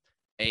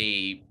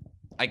I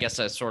guess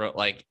a sort of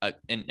like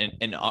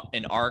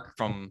an arc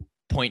from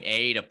point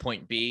A to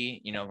point B.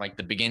 You know, like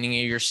the beginning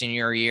of your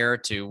senior year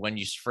to when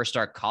you first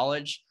start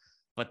college,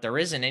 but there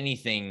isn't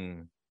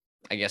anything,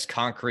 I guess,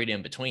 concrete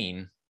in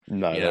between.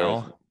 No, You there know,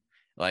 isn't.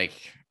 like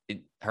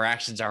her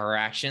actions are her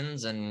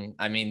actions, and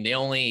I mean the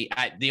only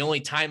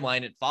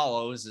timeline it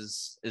follows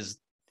is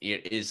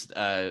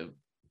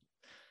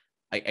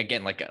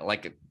again like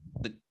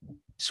the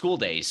school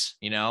days,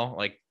 you know,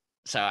 like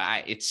so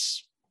I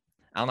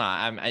don't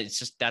know, it's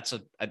just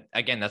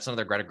again that's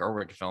another Greta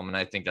Gerwig film, and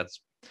I think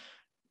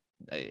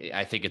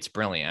it's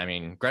brilliant. I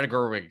mean, Greta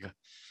Gerwig,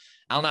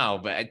 I don't know,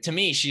 but to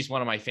me, she's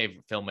one of my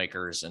favorite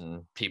filmmakers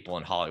and people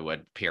in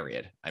Hollywood.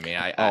 Period. I mean,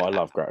 Oh, I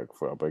love Greg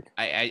Gerwig.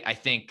 I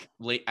think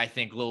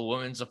Little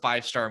Women's a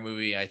 5-star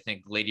movie. I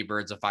think Lady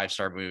Bird's a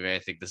 5-star movie. I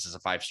think this is a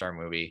 5-star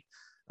movie.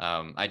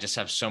 I just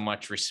have so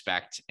much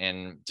respect,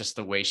 and just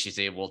the way she's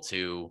able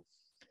to,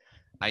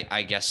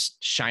 I guess,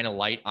 shine a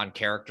light on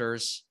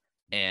characters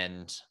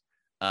and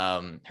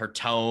her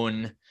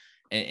tone.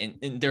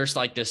 And there's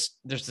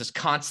this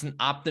constant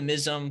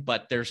optimism,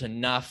 but there's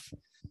enough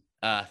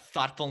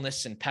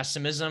thoughtfulness and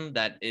pessimism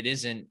that it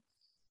isn't,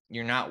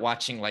 you're not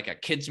watching like a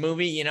kid's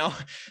movie, you know?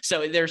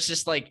 So there's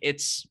just like, I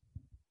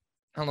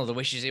don't know, the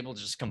way she's able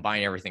to just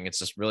combine everything. It's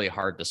just really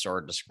hard to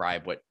sort of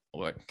describe what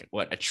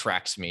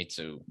attracts me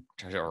to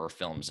her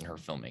films and her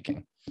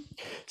filmmaking.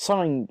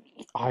 Something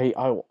I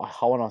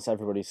want to ask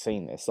everybody's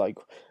seen this. Like,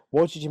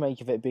 what did you make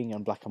of it being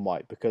in black and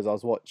white? Because I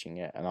was watching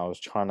it and I was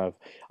trying to,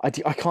 I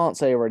can't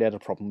say I already had a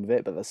problem with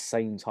it, but at the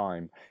same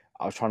time,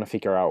 I was trying to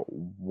figure out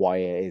why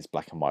it is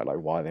black and white, like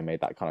why they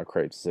made that kind of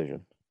creative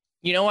decision.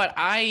 You know what?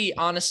 I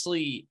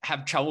honestly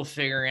have trouble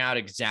figuring out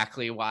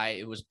exactly why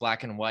it was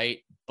black and white,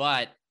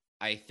 but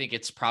I think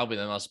it's probably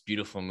the most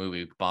beautiful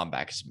movie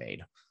Baumbach has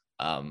made.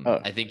 Oh,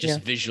 I think just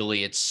yeah.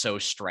 visually it's so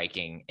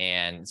striking,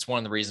 and it's one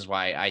of the reasons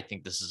why I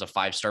think this is a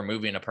 5-star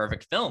movie and a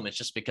perfect film. It's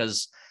just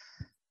because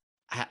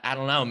I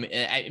don't know,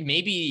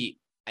 maybe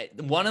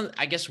one of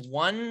I guess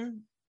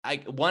one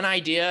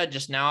idea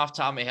just now off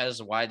the top of my head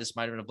is why this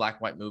might have been a black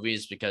and white movie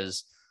is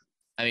because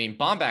I mean,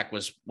 Baumbach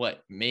was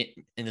what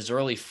made in his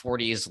early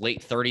 40s,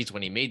 late 30s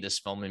when he made this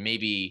film, and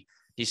maybe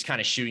he's kind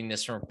of shooting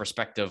this from a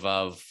perspective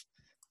of,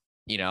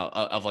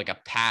 of like a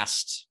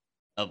past,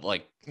 of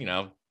like,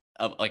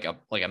 of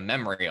like a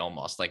memory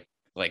almost, like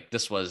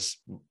this was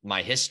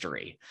my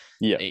history,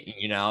 Yeah.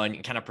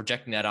 and kind of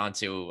projecting that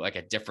onto like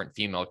a different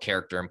female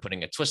character and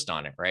putting a twist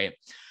on it, right?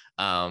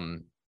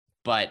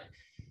 But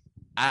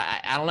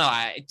I don't know.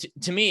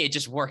 To me, it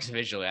just works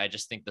visually. I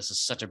just think this is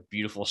such a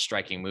beautiful,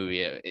 striking movie.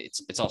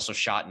 It's also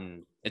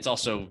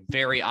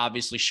very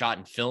obviously shot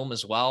in film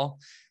as well,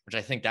 which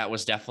I think that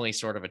was definitely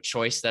sort of a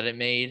choice that it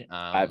made.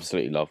 I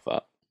absolutely love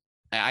that.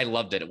 I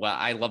loved it. Well,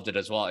 I loved it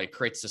as well. It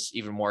creates this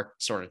even more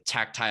sort of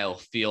tactile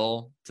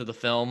feel to the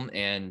film,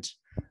 and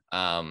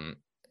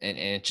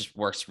it just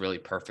works really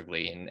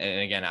perfectly. And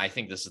again, I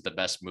think this is the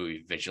best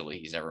movie visually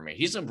he's ever made.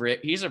 He's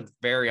a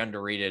very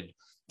underrated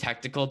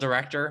technical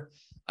director.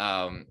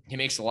 He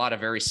makes a lot of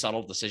very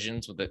subtle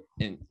decisions with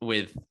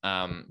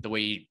the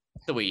way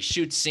he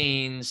shoots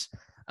scenes,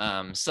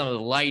 some of the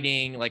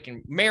lighting. Like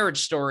in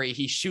Marriage Story,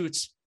 he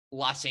shoots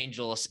Los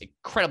Angeles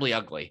incredibly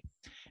ugly,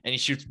 and he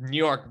shoots New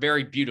York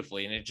very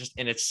beautifully,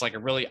 and it's like a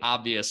really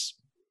obvious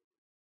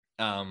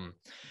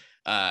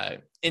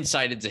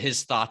insight into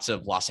his thoughts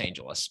of Los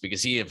Angeles,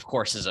 because he of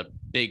course is a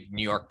big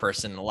New York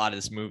person. A lot of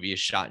this movie is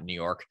shot in New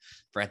York.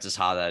 Francis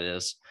Ha, that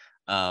is.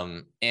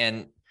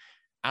 And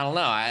I don't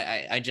know.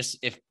 I just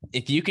if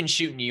you can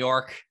shoot New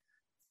York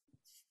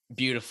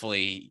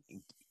beautifully,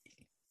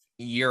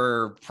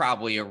 you're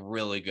probably a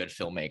really good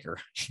filmmaker,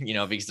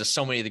 because there's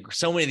so many of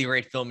the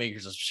great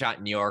filmmakers have shot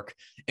in New York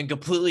in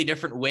completely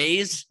different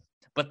ways,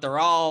 but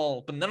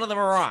none of them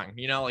are wrong.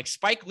 Like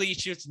Spike Lee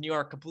shoots in New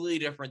York completely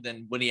different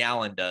than Woody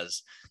Allen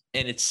does,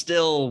 and it's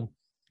still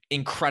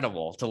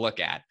incredible to look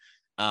at.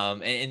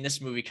 And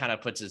this movie kind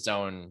of puts its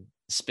own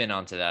spin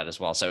onto that as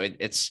well. So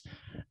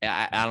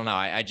I don't know.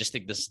 I just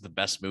think this is the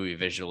best movie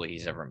visually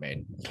he's ever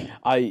made.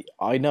 I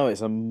know it's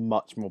a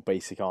much more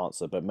basic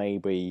answer, but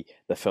maybe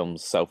the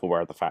film's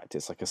self-aware of the fact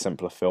it's like a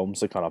simpler film,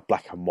 so kind of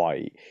black and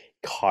white,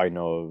 kind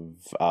of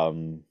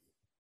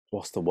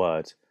what's the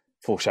word?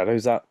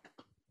 Foreshadows that.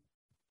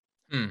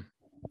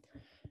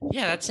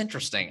 Yeah, that's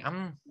interesting.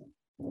 I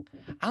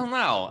don't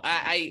know.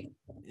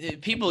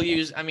 People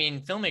use, I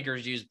mean,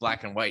 filmmakers use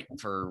black and white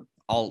for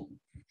all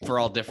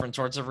different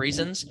sorts of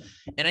reasons.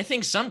 And I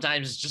think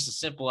sometimes it's just as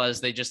simple as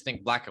they just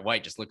think black and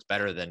white just looks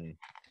better than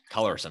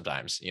color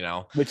sometimes,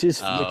 Which is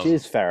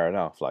fair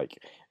enough. Like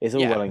it's all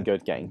well yeah. and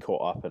good getting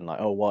caught up and like,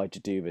 oh, why'd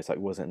you do this? Like,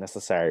 wasn't it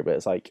necessary? But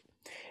it's like,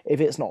 if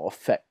it's not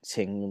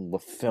affecting the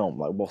film,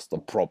 like, what's the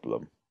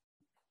problem?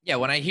 Yeah.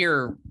 When I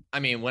hear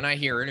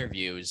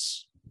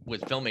interviews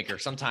with filmmakers,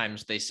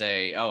 sometimes they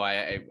say, oh,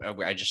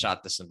 I just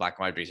shot this in black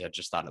and white because I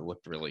just thought it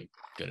looked really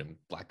good in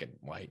black and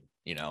white,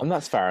 And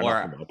that's fair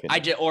enough in my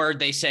opinion. or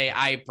they say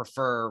I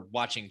prefer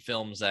watching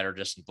films that are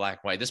just in black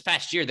and white. This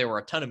past year, there were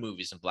a ton of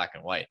movies in black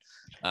and white.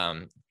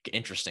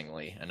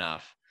 Interestingly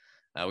enough,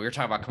 we were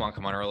talking about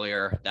Come On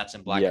earlier. That's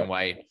in black and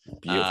white.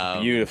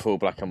 Beautiful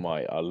black and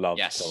white. I love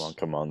yes.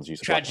 Come On's use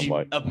of Tragedy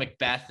black and white. of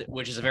Macbeth,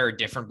 which is a very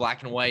different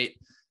black and white.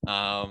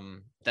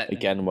 That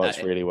again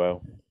works really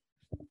well.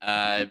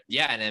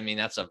 Yeah, and I mean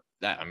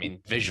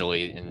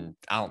visually, and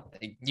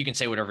you can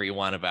say whatever you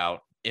want about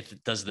if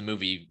does the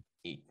movie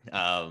make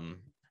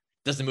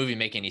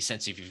any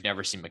sense if you've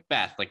never seen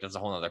Macbeth. Like that's a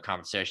whole other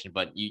conversation,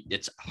 but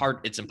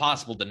it's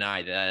impossible to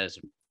deny that is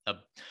a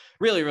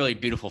really, really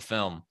beautiful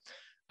film.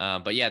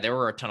 But yeah, there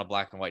were a ton of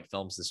black and white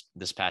films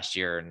this past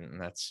year,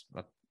 and that's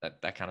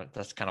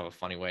kind of a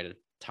funny way to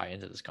tie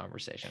into this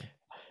conversation.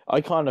 I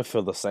kind of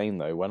feel the same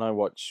though. When I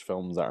watch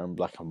films that are in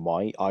black and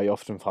white, I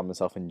often find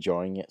myself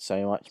enjoying it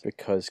so much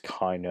because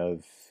kind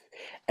of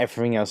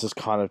everything else is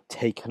kind of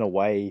taken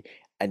away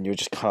and you're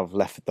just kind of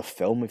left with the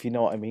film, if you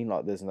know what I mean.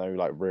 Like there's no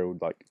like real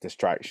like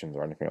distractions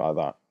or anything like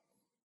that.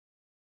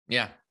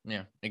 Yeah.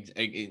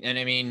 And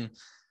I mean,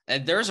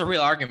 there's a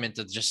real argument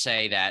to just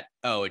say that,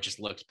 oh, it just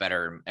looks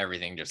better.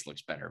 Everything just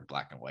looks better in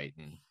black and white.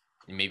 And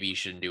maybe you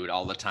shouldn't do it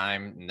all the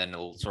time and then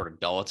it'll sort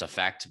of dull its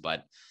effect.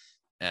 But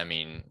I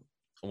mean,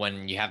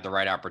 when you have the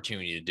right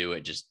opportunity to do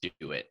it, just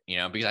do it,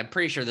 because I'm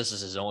pretty sure this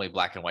is his only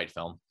black and white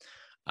film.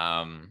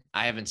 I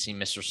haven't seen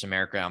Mistress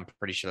America. I'm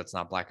pretty sure that's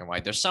not black and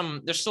white. There's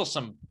still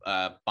some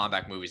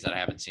Baumbach movies that I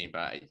haven't seen,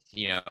 but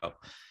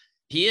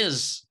he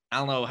is, I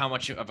don't know how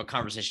much of a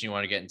conversation you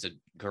want to get into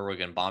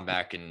Gerwig and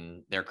Baumbach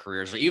and their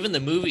careers, or even the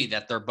movie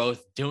that they're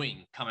both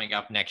doing coming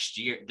up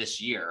this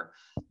year.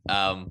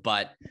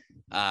 But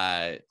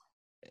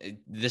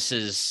this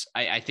is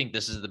I think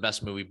this is the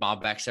best movie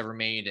Baumbach's ever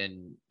made,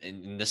 and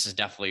this is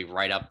definitely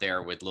right up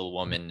there with Little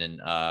Woman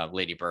and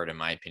Lady Bird in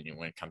my opinion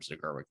when it comes to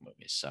Gerwig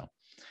movies. So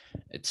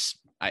it's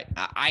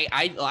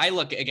I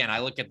look again, I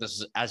look at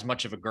this as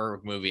much of a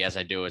Gerwig movie as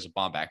I do as a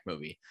Baumbach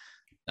movie.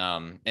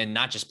 And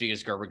not just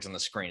because Gerwig's on the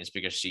screen, it's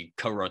because she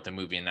co-wrote the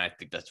movie, and I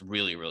think that's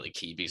really, really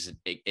key because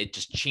it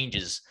just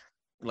changes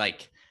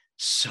like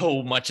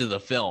so much of the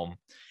film,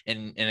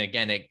 and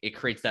again, it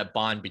creates that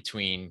bond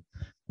between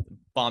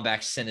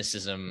Baumbach's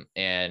cynicism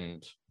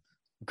and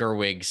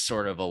Gerwig's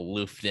sort of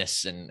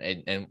aloofness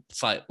and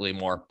slightly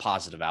more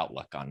positive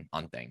outlook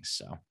on things.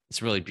 So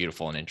it's really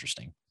beautiful and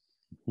interesting.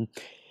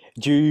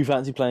 Do you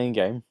fancy playing a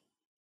game?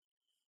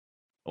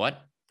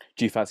 What?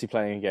 Do you fancy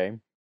playing a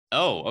game?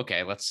 Oh,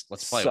 okay. Let's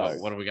play. So,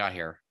 What do we got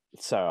here?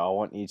 So I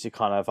want you to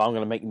kind of, I'm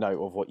going to make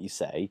note of what you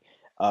say.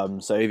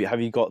 So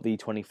have you got the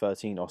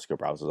 2013 Oscar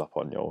browsers up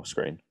on your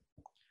screen?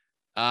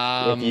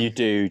 If you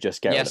do,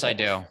 just get yes, I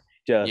do.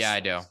 Just yeah, I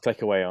do.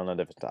 Click away on a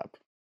different tab.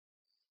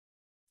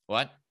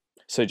 What?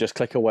 So just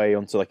click away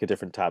onto like a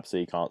different tab so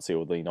you can't see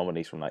all the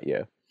nominees from that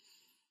year.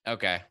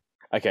 Okay.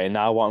 Okay,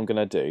 now what I'm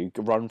going to do,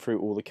 run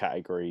through all the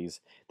categories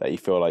that you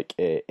feel like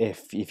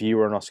if you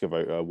were an Oscar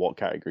voter, what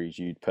categories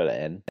you'd put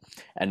it in.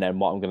 And then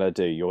what I'm going to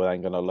do, you're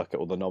then going to look at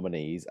all the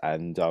nominees,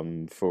 and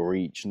for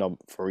each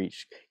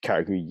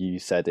category you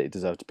said it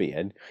deserved to be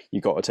in, you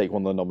got to take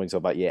one of the nominees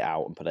of that year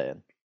out and put it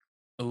in.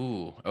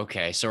 Ooh,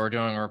 okay. So we're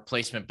doing a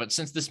replacement, but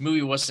since this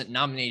movie wasn't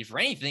nominated for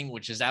anything,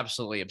 which is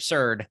absolutely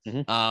absurd,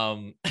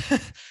 then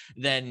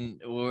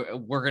we're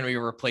going to be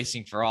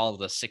replacing for all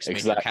the 6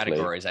 major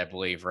categories, I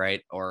believe,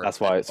 right? Or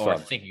that's why it's or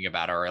fun. thinking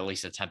about, or at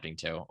least attempting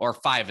to, or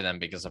 5 of them,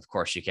 because of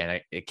course it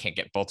can't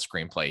get both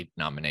screenplay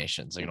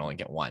nominations. You can only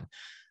get one,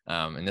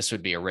 and this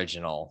would be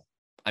original.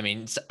 I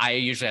mean, I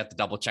usually have to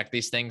double check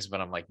these things, but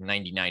I'm like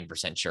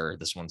 99% sure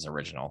this one's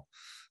original.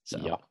 So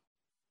yeah.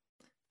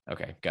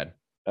 Okay, good.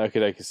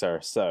 Okay,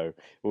 Sarah. So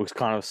we'll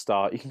kind of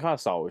start. You can kind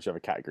of start with whichever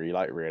category you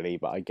like, really.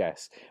 But I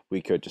guess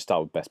we could just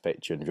start with Best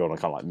Picture, and if you want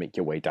to kind of like make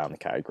your way down the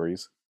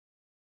categories.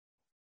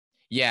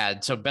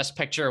 Yeah. So Best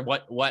Picture,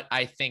 what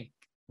I think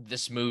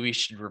this movie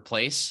should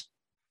replace.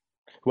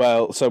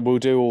 Well, so we'll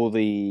do all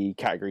the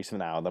categories for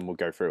now, and then we'll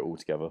go through it all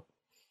together.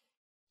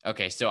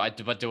 Okay. So I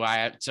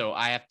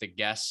have to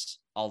guess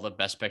all the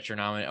Best Picture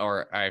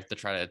or I have to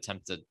try to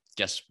attempt to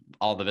guess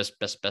all the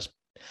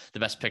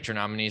best picture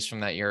nominees from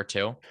that year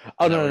too?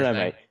 Oh no,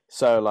 mate.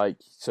 So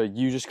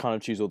you just kind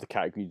of choose all the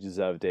categories you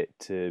deserved it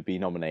to be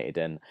nominated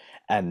in,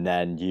 and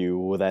then you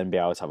will then be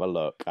able to have a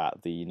look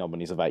at the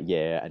nominees of that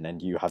year, and then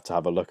you have to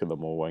have a look at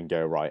them all and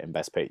go, right, in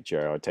Best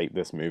Picture, I take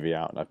this movie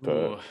out and I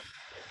put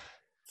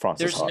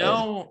Frances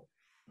Ha.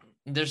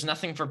 There's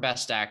nothing for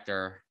Best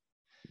Actor.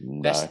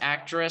 No. Best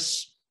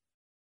Actress.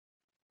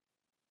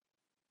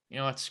 You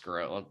know what?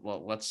 Screw it.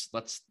 Let's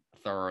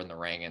throw her in the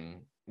ring,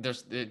 and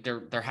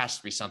there has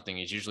to be something.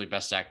 It's usually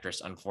Best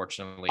Actress.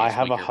 Unfortunately, I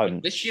have a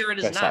hunch. This year it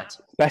is not.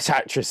 Best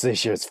Actress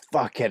this year is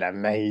fucking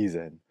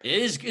amazing. It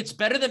is. It's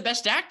better than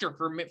Best Actor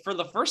for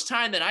the first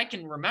time that I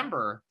can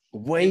remember.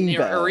 Way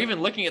better. Or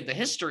even looking at the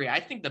history, I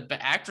think the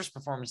actress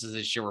performances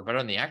this year were better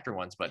than the actor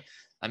ones. But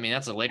I mean,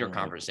 that's a later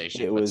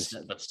conversation.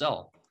 But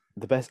still.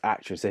 The Best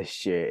Actress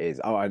this year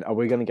is. Oh, and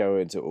we're going to go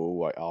into all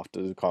like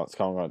after. Can't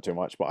go on too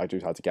much, but I do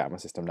have to get out my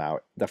system now.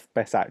 The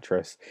Best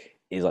Actress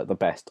is like the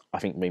best I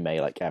think we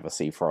may like ever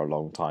see for a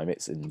long time.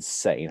 It's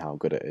insane how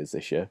good it is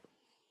this year.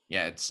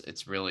 Yeah,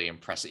 it's really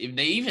impressive.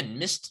 They even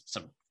missed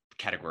some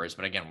categories,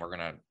 but again,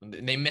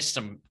 they missed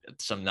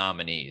some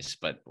nominees,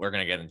 but we're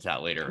gonna get into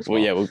that later as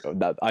well. Well,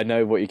 yeah, I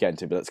know what you're getting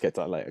to, but let's get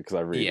to that later because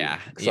I really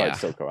excited to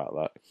talk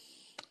about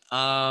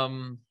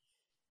that.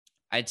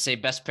 I'd say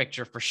Best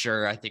Picture for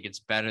sure. I think it's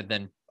better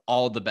than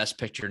all the Best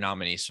Picture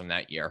nominees from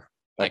that year.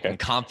 Okay. I can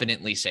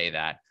confidently say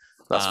that.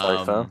 That's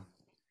very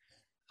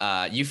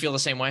fair. You feel the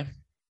same way?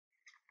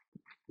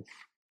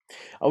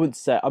 I wouldn't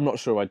say. I'm not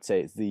sure. I'd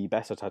say it's the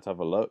best. I'd have to have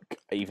a look.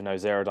 Even though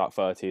Zero Dark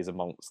 30 is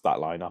amongst that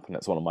lineup, and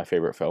it's one of my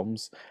favorite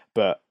films,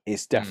 but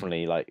it's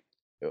definitely like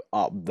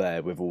up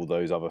there with all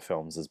those other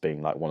films as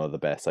being like one of the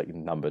best, like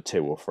number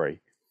 2 or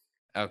 3.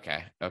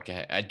 Okay.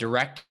 A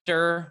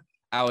director,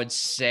 I would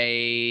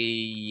say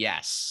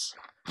yes.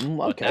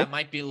 Okay. That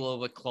might be a little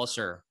bit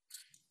closer,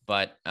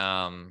 but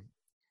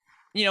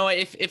you know,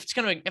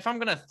 if I'm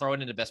gonna throw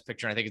it into Best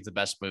Picture, and I think it's the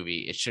best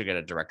movie, it should get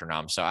a director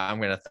nom. So I'm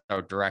gonna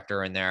throw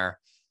director in there.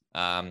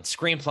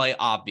 Screenplay,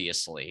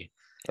 obviously.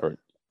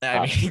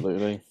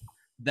 Absolutely.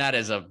 That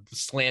is a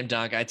slam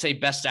dunk. I'd say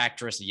Best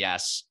Actress,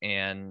 yes,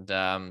 and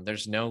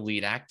there's no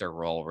lead actor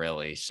role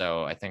really.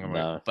 So I think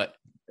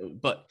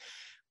but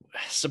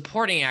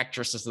supporting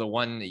actress is the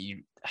one that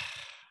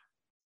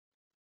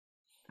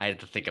I had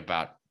to think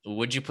about.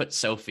 Would you put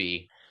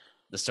Sophie?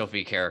 The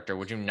Sophie character,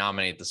 would you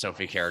nominate the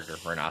Sophie character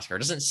for an Oscar? It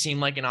doesn't seem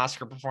like an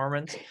Oscar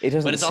performance. It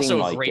doesn't, but it's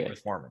also a great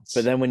performance.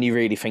 But then when you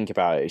really think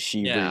about it,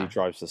 she really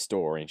drives the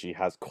story, and she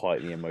has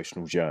quite the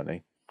emotional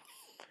journey.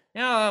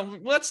 Yeah,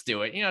 let's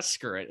do it. You know,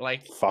 screw it.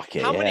 Like, fuck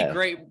it. How many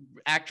great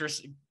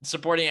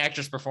supporting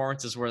actress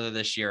performances were there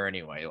this year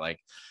anyway? Like,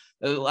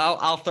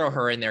 I'll throw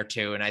her in there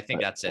too, and I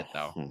think that's it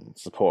though.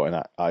 Supporting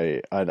that,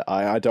 I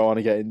don't want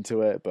to get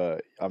into it,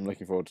 but I'm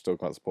looking forward to talking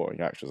about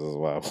supporting actors as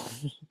well.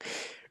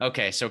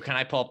 Okay, so can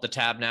I pull up the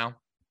tab now?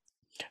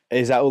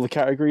 Is that all the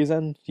categories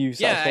then? You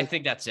Yeah, I satisfied?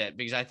 think that's it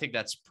because I think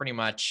that's pretty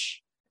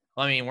much.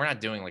 Well, I mean, we're not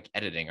doing like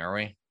editing, are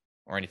we,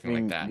 or I anything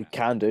like mean, that? you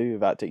can do if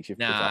that takes you.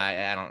 Nah, If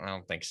that. I don't. I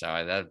don't think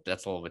so.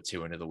 That's a little bit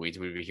too into the weeds.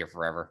 We'd be here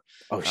forever.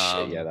 Oh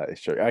shit! Yeah, Um, that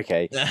is true.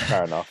 Okay,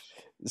 fair enough.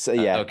 So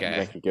yeah, you okay,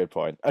 make a good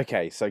point.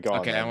 Okay, so go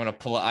on okay. I'm then. gonna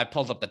pull. I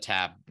pulled up the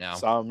tab now.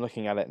 So I'm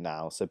looking at it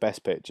now. So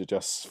best picture,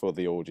 just for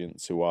the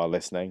audience who are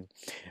listening,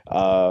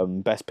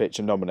 best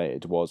picture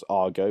nominated was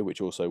Argo, which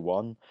also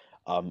won.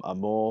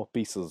 Amour,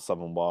 Beasts of the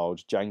Southern Wild,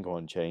 Django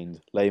Unchained,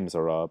 Les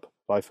Miserables,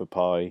 Life of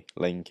Pi,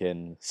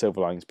 Lincoln,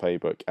 Silver Linings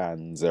Playbook,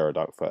 and Zero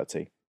Dark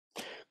 30.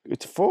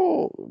 It's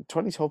for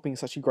 2012 being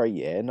such a great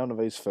year, none of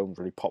those films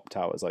really popped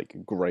out as like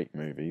great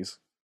movies.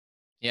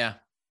 Yeah,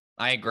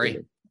 I agree.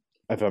 Really.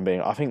 If I'm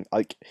being, I think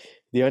like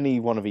the only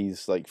one of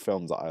these like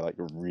films that I like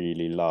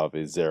really love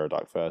is Zero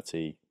Dark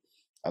 30,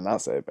 and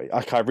that's it. But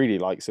like, I really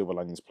like Silver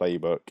Linings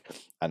Playbook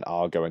and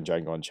Argo and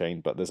Django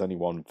Unchained, but there's only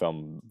one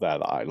film there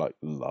that I like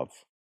love.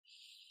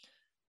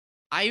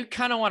 I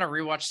kind of want to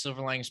rewatch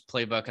Silver Linings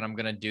Playbook, and I'm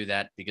gonna do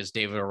that because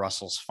David O.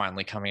 Russell's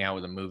finally coming out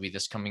with a movie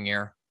this coming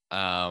year.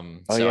 Oh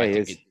So yeah, I he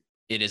think is.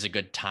 it is a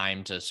good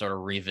time to sort of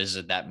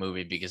revisit that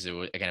movie because it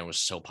was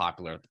so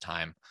popular at the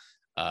time.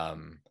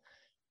 Um,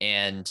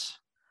 and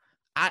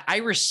I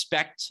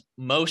respect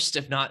most,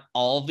 if not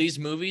all, of these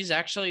movies.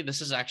 Actually,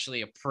 this is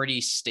actually a pretty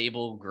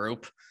stable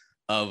group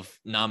of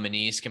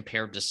nominees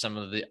compared to some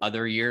of the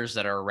other years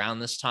that are around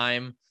this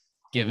time.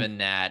 Mhm. Given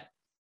that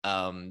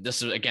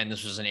this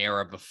was an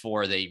era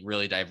before they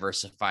really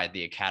diversified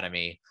the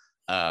Academy.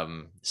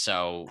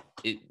 So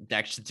it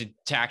actually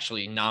to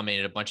actually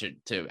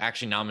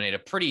nominate a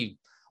pretty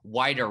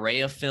wide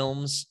array of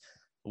films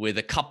with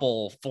a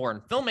couple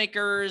foreign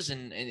filmmakers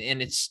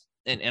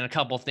and a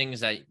couple of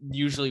things that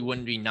usually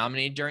wouldn't be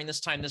nominated during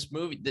this time.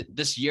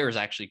 This year is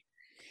actually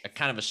a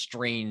kind of a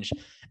strange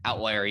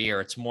outlier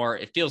year.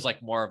 It feels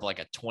like more of like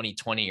a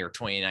 2020 or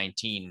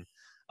 2019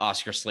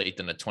 Oscar slate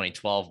than a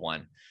 2012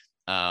 one.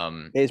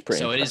 It is pretty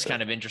So it is impressive.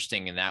 kind of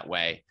interesting in that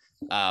way.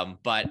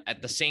 But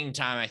at the same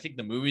time, I think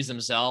the movies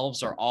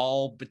themselves are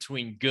all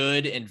between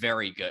good and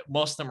very good.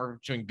 Most of them are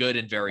between good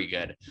and very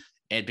good.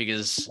 And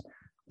because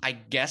I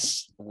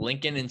guess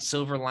Lincoln and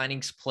Silver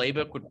Linings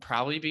Playbook would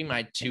probably be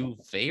my two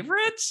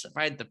favorites if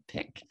I had to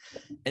pick.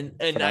 And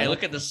Fair I enough.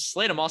 look at the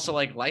slate, I'm also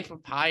like Life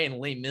of Pi and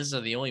Les Mis are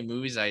the only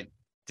movies I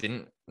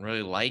didn't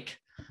really like.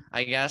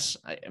 I guess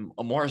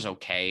Amore is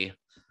okay.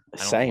 I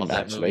don't Same love that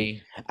actually,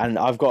 movie. and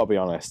I've got to be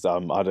honest. I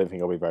don't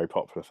think I'll be very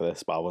popular for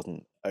this, but I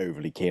wasn't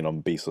overly keen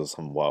on Beasts of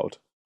Some Wild.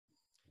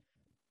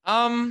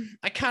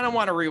 I kind of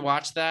want to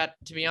rewatch that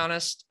to be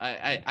honest.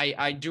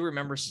 I do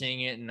remember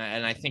seeing it, and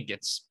I think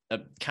it's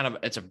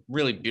a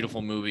really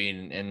beautiful movie,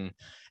 and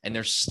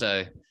there's just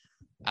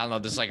I don't know,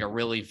 there's like a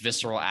really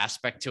visceral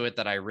aspect to it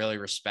that I really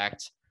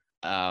respect.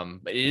 But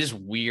it is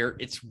weird.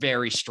 It's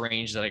very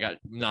strange that I got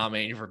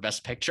nominated for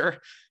Best Picture,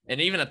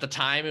 and even at the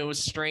time, it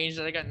was strange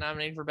that I got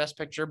nominated for Best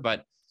Picture.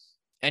 But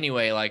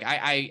anyway, like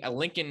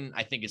Lincoln,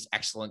 I think is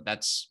excellent.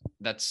 That's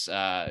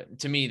to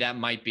me that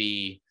might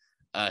be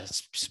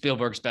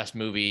Spielberg's best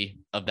movie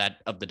of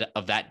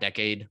that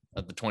decade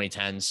of the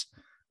 2010s.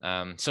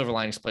 Silver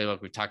Linings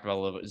Playbook we talked about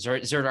a little bit.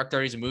 Zero Dark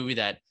 30 is a movie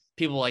that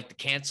people like to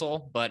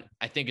cancel, but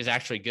I think is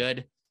actually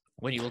good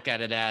when you look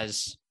at it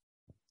as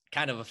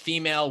kind of a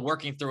female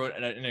working through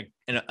it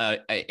in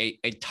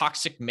a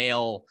toxic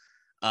male.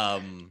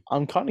 I'm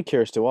kind of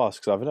curious to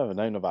ask because I've never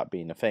known of that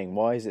being a thing.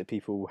 Why is it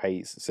people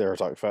hate Zero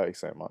Dark 30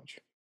 so much?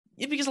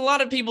 Yeah, because a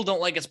lot of people don't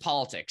like its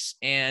politics,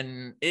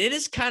 and it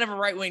is kind of a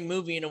right wing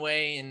movie in a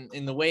way, and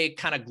in the way it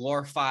kind of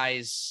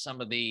glorifies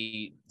some of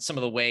the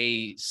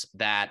ways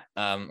that,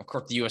 of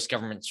course, the U.S.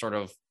 government sort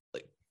of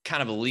like,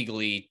 kind of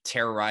illegally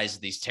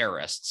terrorized these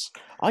terrorists.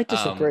 I Um,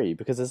 disagree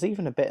because there's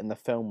even a bit in the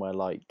film where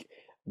like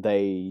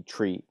they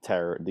treat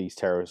these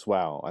terrorists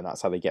well, and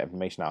that's how they get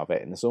information out of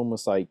it. And it's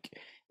almost like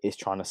it's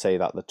trying to say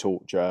that the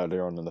torture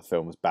earlier on in the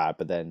film is bad,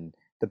 but then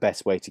the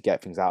best way to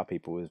get things out of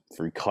people is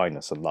through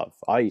kindness and love.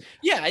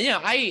 yeah, yeah,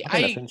 I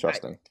think that's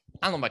interesting.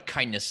 I don't know about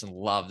kindness and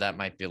love. That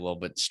might be a little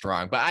bit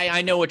strong, but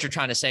I know what you're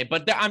trying to say.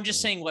 But I'm just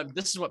Mm. saying what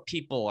this is what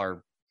people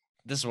are.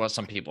 This is what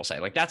some people say.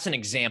 Like that's an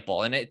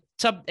example, and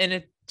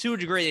to a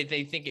degree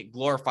they think it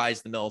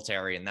glorifies the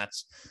military, and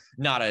that's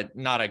not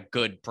a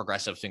good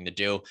progressive thing to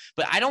do.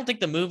 But I don't think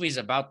the movie's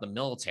about the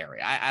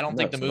military. I don't No,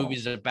 think the it's not.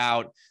 movie's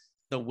about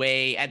the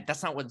way. And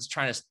that's not what it's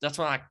trying to.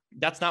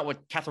 That's not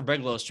what Catherine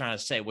Bigelow is trying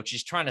to say. What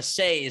she's trying to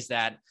say is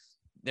that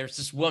there's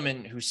this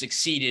woman who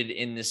succeeded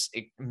in this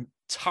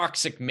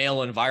toxic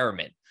male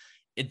environment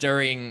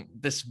during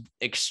this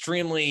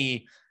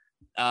extremely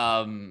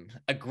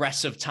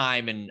aggressive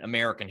time in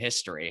American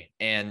history,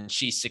 and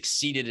she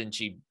succeeded and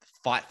she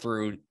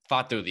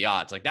fought through the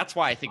odds. Like that's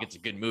why I think it's a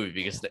good movie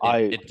because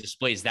I it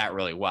displays that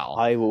really well.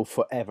 I will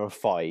forever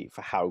fight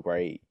for how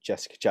great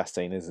Jessica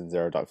Chastain is in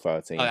Zero Dark Oh,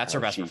 13. that's her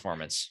How best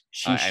performance.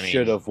 she I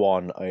should mean, have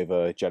won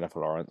over Jennifer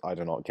Lawrence. I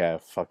do not care.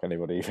 Fuck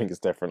anybody who thinks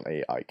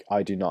differently.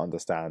 I do not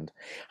understand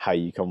how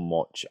you can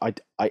watch. I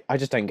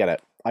just don't get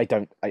it. I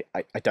don't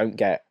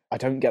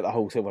get the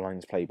whole Silver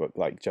Linings Playbook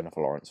like Jennifer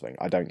Lawrence thing.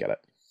 I don't get it.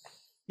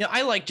 you know,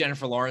 I like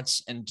Jennifer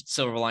Lawrence and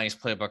Silver Linings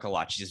Playbook a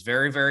lot. She's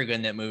very, very good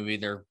in that movie.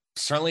 There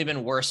certainly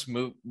been worse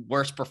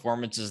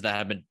performances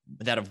that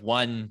have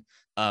won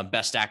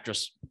Best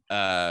Actress,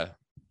 that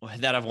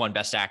have won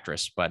Best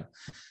Actress. But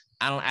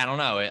I don't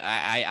know.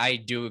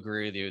 I do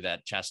agree with you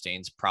that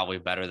Chastain's probably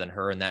better than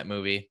her in that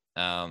movie.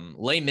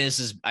 Les Mis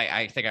is,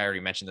 I think I already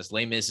mentioned this.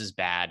 Les Mis is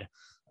bad.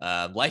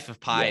 Life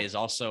of Pi is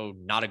also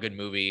not a good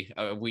movie.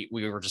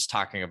 We were just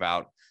talking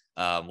about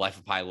Life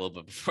of Pi a little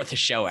bit before the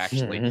show,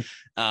 actually.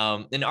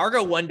 And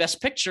Argo won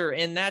Best Picture,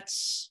 and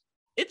it's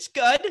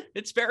good.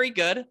 It's very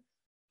good.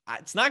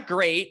 It's not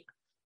great.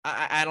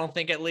 I don't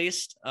think, at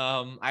least.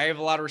 I have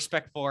a lot of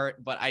respect for it,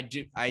 but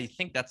I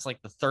think that's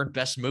like the third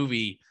best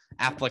movie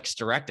Affleck's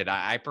directed.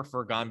 I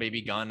prefer Gone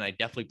Baby Gone. I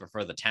definitely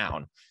prefer The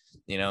Town.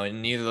 You know,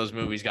 and neither of those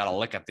movies got a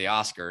lick at the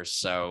Oscars.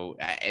 So,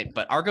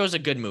 but Argo is a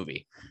good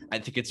movie. I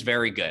think it's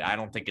very good. I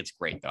don't think it's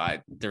great though.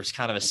 There's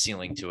kind of a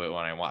ceiling to it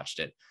when I watched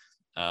it.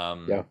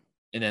 Yeah.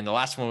 And then the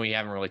last one we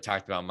haven't really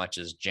talked about much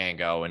is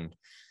Django, and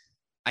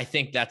I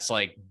think that's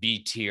like B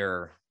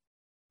tier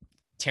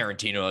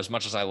Tarantino. As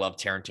much as I love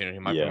Tarantino, he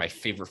might be my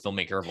favorite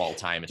filmmaker of all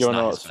time. It's Do you know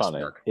not what's his best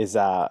funny? work. Is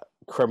that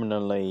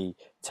criminally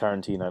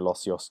Tarantino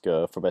lost the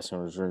Oscar for Best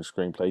Original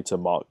Screenplay to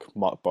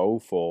Mark Bowl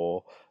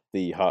for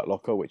The Hurt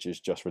Locker, which is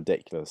just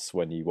ridiculous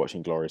when you're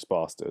watching Glorious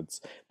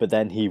Bastards. But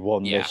then he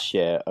won Yeah. this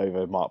year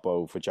over Mark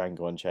Bowl for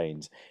Django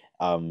Unchained.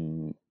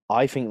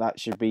 I think that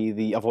should be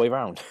the other way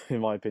around, in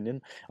my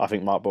opinion. I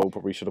think Mark Bowl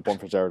probably should have won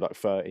for Zero Dark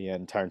 30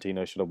 and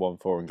Tarantino should have won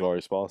for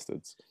Inglourious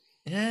Bastards.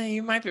 Yeah,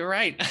 you might be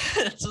right.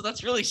 So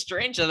that's really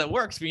strange that it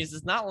works because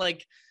it's not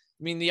like,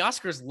 I mean, the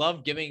Oscars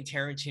love giving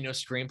Tarantino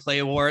screenplay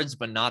awards,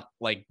 but not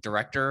like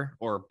director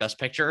or best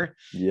picture.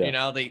 Yeah. You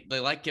know, they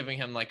like giving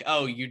him like,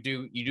 oh, you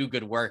do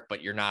good work,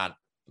 but you're not,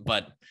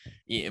 but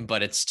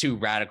it's too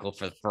radical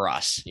for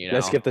us, you know.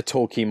 Let's give the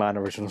Talkie Man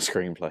original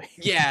screenplay.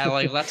 Yeah,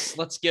 like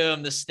let's give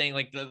him this thing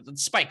like the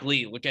Spike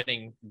Lee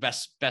getting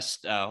best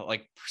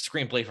like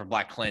screenplay for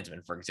Black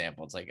Klansman, for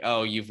example. It's like,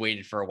 oh, you've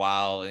waited for a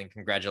while and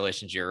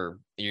congratulations, you're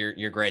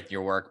great at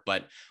your work,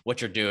 but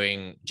what you're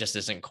doing just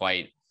isn't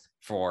quite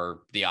for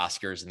the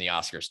Oscars and the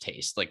Oscars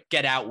taste. Like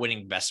Get Out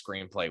winning best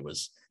screenplay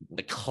was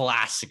the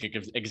classic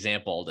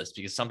example of this,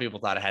 because some people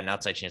thought it had an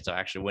outside chance of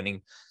actually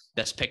winning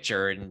best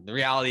picture, and the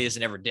reality is it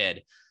never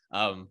did.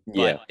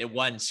 But it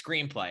won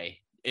screenplay.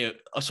 It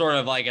sort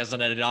of like as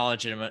an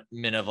acknowledgement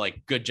of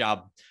like, good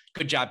job,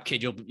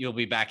 kid. You'll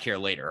be back here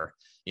later.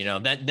 You know,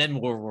 then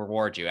we'll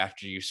reward you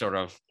after you sort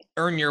of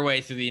earn your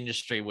way through the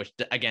industry, which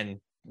again,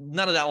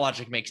 none of that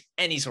logic makes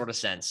any sort of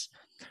sense.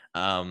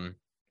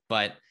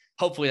 But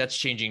hopefully that's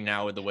changing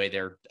now with the way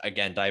they're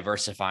again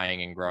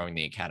diversifying and growing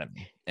the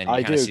Academy. And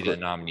you kind of see the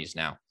nominees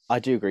now. I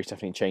do agree, it's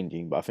definitely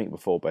changing, but I think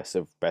before best,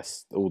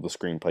 all the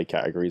screenplay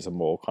categories are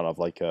more kind of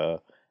like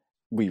a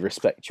we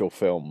respect your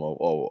film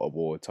or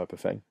award type of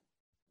thing.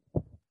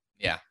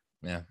 Yeah,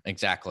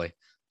 exactly.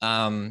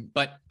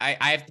 But I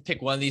have to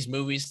pick one of these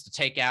movies to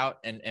take out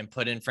and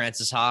put in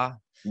Frances Ha.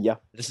 Yeah.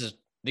 This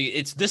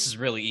is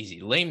really easy.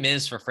 Les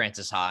Mis for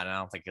Frances Ha, and I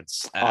don't think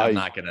I'm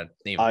not gonna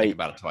even think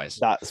about it twice.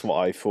 That's what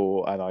I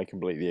thought, and I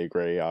completely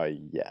agree.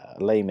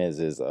 Les Mis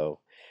is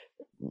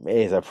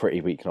a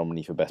pretty weak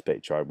nominee for Best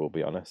Picture, I will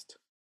be honest.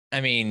 I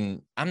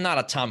mean, I'm not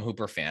a Tom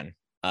Hooper fan.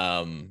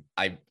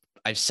 I've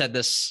said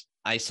this.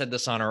 I said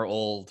this on our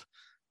old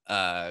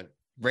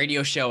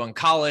radio show in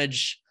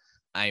college.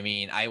 I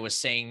mean, I was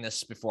saying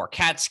this before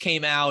Cats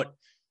came out.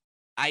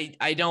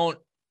 I don't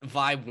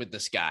vibe with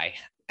this guy.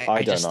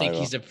 I just think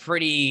he's a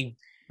pretty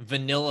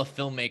vanilla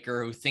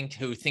filmmaker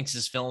who thinks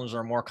his films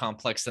are more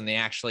complex than they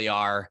actually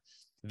are.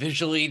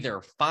 Visually,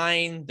 they're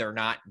fine. They're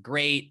not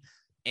great.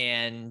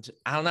 And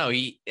I don't know.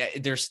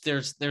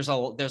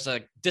 There's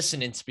a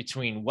dissonance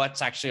between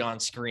what's actually on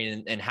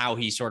screen and how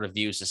he sort of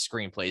views his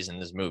screenplays in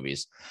his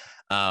movies.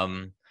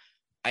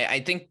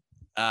 I think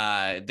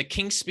The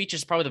King's Speech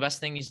is probably the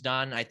best thing he's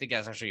done. I think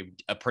that's actually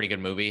a pretty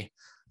good movie.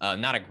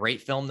 Not a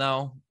great film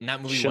though. And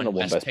that movie won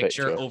Best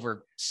Picture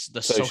over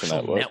The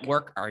Social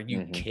Network. Are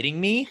you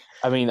kidding me?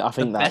 I mean, I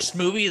think the best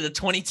movie of the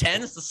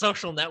 2010s, The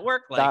Social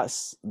Network. Like,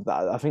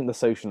 I think The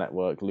Social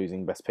Network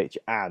losing Best Picture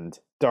and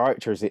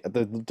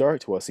the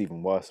director was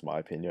even worse in my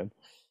opinion.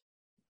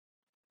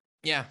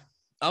 Yeah.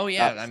 Oh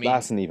yeah.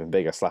 That's an even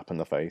bigger slap in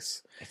the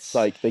face. It's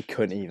like they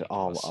couldn't even.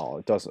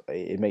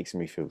 It makes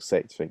me feel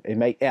sick to think.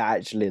 It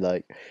actually,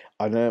 like,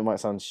 I know it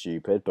might sound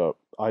stupid, but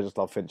I just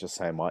love Fincher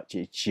so much.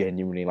 It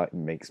genuinely like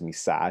makes me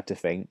sad to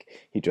think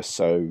he just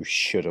so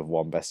should have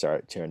won Best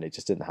Director and it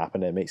just didn't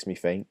happen. It makes me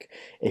think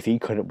if he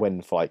couldn't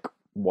win for like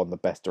one of the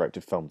best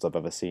directed films I've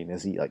ever seen,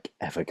 is he like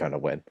ever gonna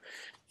win?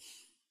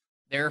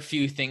 There are a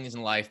few things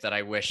in life that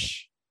I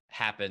wish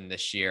happen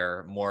this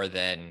year more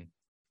than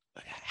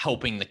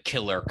Helping the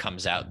Killer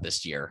comes out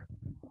this year.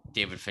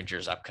 David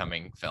Fincher's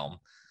upcoming film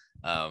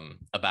I'm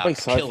about a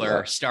excited for killer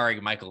that.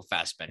 starring Michael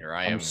Fassbender.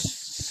 I I'm am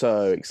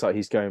so excited.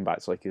 He's going back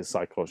to like his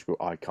psychological.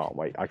 I can't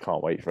wait. I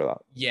can't wait for that.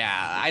 Yeah,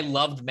 I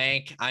loved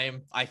Mank.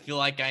 I feel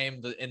like I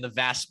am in the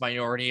vast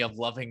minority of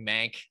loving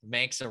Mank.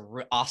 Mank's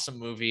awesome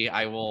movie.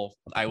 I will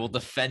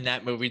defend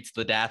that movie to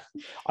the death.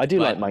 I do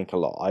like But Mank a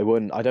lot. I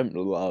wouldn't. I don't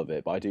love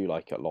it, but I do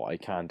like it a lot. I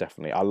can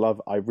definitely. I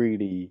love. I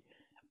really.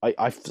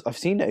 I've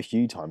seen it a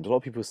few times. A lot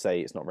of people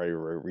say it's not very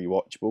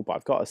rewatchable, but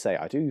I've got to say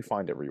I do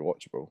find it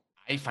rewatchable.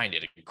 I find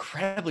it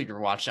incredibly to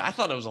watch. I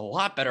thought it was a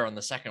lot better on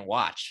the second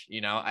watch.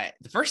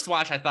 The first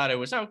watch I thought it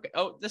was okay.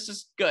 Oh, this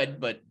is good,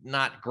 but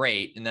not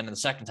great. And then the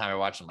second time I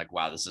watched, I'm like,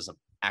 wow, this is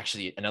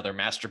actually another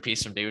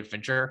masterpiece from David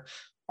Fincher,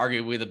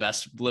 arguably the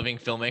best living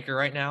filmmaker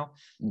right now.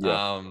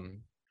 Yeah.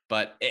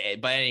 But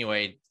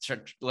anyway,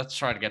 let's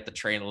try to get the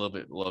train a little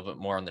bit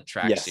more on the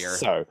tracks Yes. here.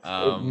 So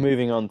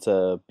moving on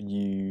to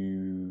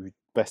you,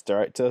 best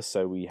director.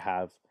 So we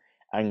have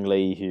Ang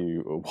Lee,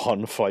 who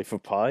won Life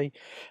of Pi.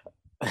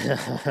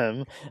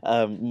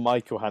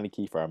 Michael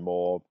Haneke for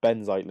Amour,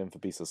 Ben Zeitlin for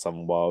Beasts of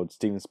Southern Wild,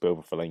 Steven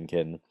Spielberg for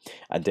Lincoln,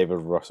 and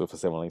David Russell for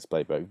Simon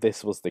Playbook.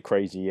 This was the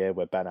crazy year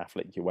where Ben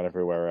Affleck, who went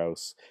everywhere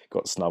else,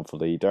 got snubbed for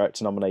the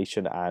director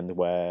nomination, and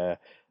where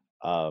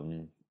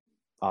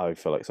I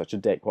feel like such a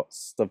dick.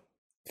 What's the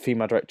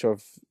female director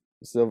of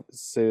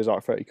Series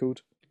Art 30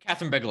 called?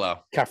 Catherine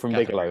Bigelow. Catherine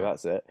Bigelow,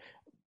 that's it.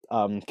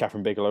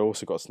 Catherine Bigelow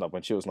also got snubbed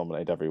when she was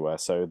nominated everywhere.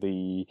 So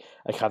the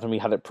Academy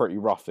had it pretty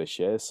rough this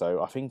year.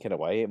 So I think in a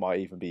way it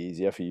might even be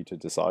easier for you to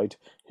decide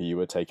who you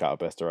would take out of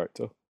Best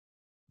Director.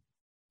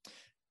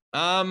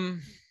 I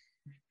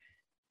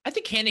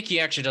think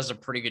Haneke actually does a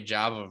pretty good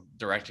job of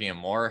directing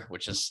Amour,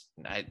 which is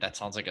that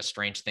sounds like a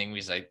strange thing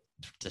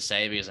to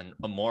say because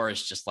Amour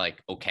is just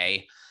like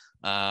okay.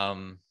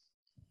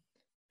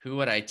 Who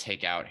would I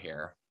take out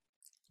here?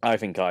 I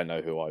think I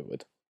know who I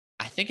would.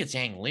 I think it's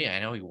Ang Lee. I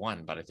know he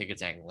won, but I think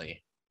it's Ang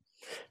Lee.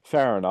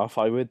 Fair enough.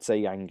 I would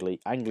say Ang Lee.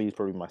 Ang Lee is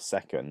probably my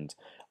second.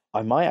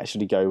 I might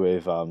actually go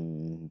with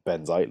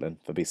Ben Zeitlin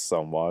for Beasts of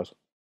Southern Wild.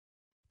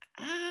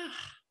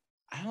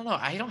 I don't know.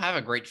 I don't have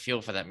a great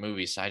feel for that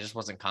movie, so I just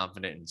wasn't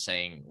confident in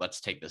saying let's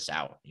take this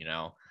out.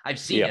 I've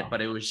seen it, but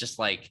it was just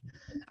like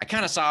I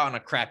kind of saw it on a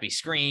crappy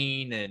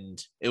screen,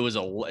 and it was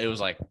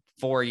like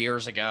 4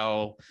 years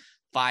ago,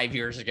 5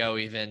 years ago,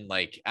 even.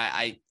 Like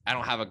I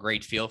don't have a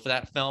great feel for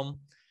that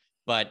film,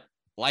 but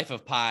Life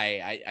of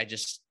Pi, I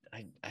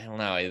don't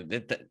know.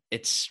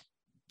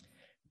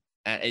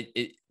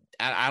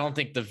 I don't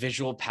think the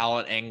visual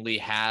palette Ang Lee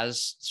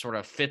has sort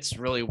of fits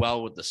really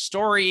well with the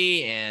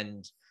story,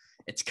 and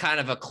it's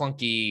kind of not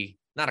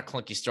a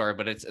clunky story,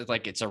 but it's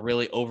like it's a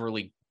really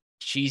overly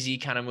cheesy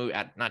kind of movie.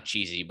 Not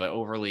cheesy, but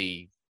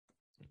overly,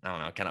 I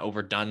don't know, kind of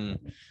overdone.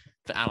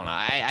 I don't know.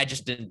 I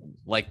just didn't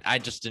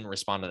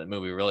respond to that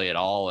movie really at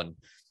all, and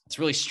it's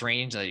really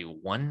strange that he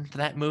won for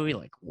that movie.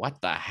 Like,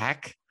 what the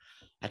heck?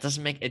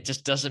 It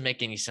just doesn't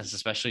make any sense,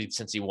 especially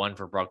since he won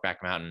for Brokeback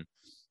Mountain,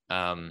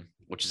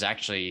 which is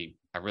actually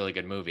a really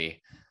good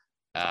movie.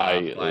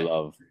 I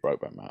love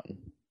Brokeback Mountain.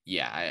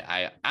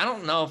 Yeah, I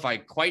don't know if I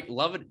quite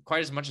love it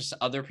quite as much as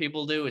other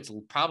people do. It's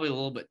probably a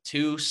little bit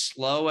too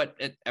slow at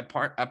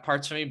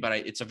parts for me, but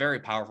it's a very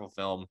powerful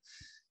film.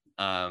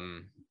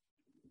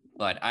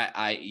 But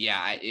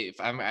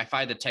if I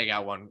had to take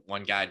out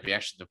one guy, it'd be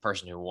actually the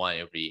person who won.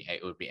 It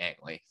would be Ang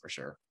Lee for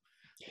sure.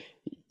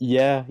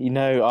 Yeah,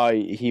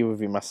 he would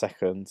be my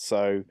second.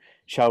 So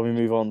shall we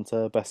move on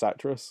to Best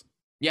Actress?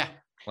 Yeah,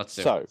 let's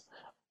do it. So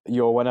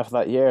your winner for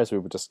that year, as we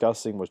were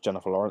discussing, was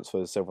Jennifer Lawrence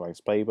for Silver Linings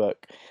Playbook.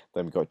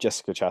 Then we got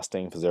Jessica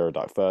Chastain for Zero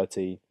Dark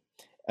 30,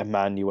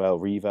 Emmanuel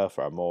Riva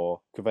for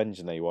Amour,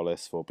 Quvenzhané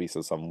Wallis for Beasts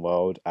of Some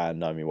World, and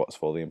Naomi Watts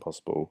for The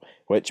Impossible.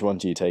 Which one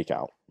do you take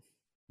out?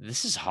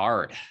 This is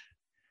hard.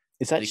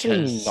 It's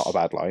actually not a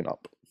bad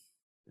lineup.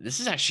 This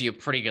is actually a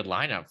pretty good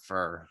lineup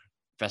for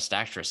Best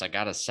Actress, I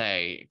gotta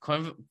say.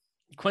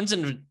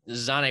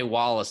 Quvenzhané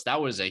Wallis,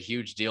 that was a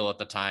huge deal at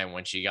the time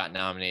when she got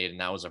nominated, and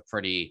that was a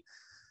pretty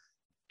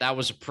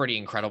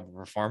incredible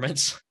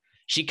performance.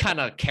 She kind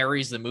of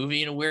carries the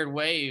movie in a weird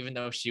way, even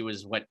though she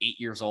was 8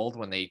 years old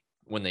when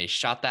they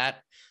shot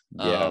that.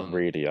 Yeah,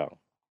 really young.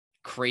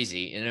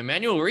 Crazy. And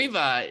Emmanuel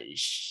Riva,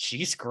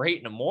 she's great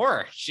in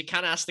Amour. She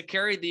kind of has to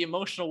carry the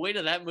emotional weight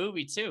of that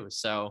movie too.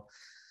 So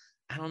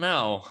I don't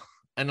know.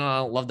 I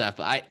love that,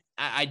 but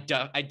I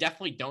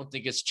definitely don't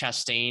think it's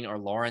Chastain or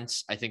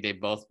Lawrence. I think they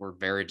both were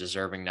very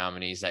deserving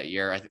nominees that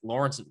year. I think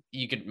Lawrence,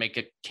 you could make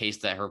a case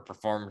that her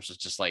performance was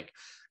just like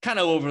kind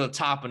of over the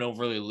top and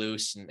overly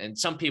loose. And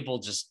some people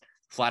just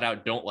flat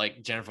out don't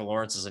like Jennifer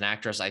Lawrence as an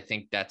actress. I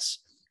think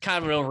that's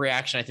kind of an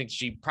overreaction. I think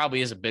she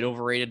probably is a bit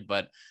overrated,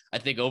 but I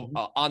think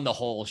on the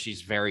whole,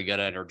 she's very good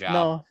at her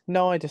job.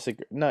 No, I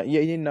disagree. No,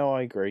 yeah,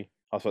 I agree.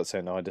 I was about to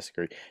say, no, I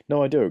disagree.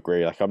 No, I do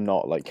agree. Like, I'm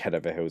not, like, head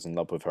over heels in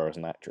love with her as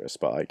an actress,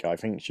 but, like, I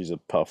think she's a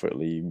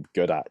perfectly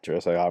good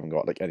actress. I haven't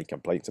got, like, any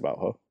complaints about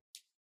her.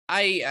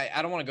 I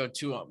don't want to go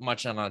too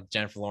much on a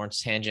Jennifer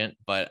Lawrence tangent,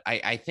 but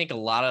I think a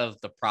lot of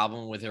the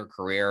problem with her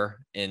career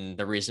and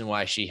the reason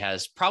why she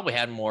has probably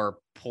had more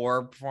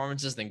poor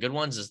performances than good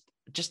ones is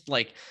just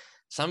like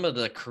some of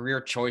the career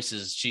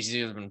choices she's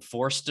either been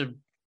forced to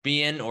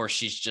be in or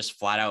she's just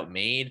flat out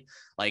made.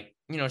 Like,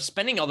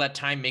 spending all that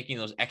time making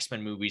those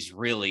X-Men movies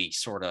really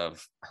sort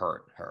of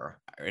hurt her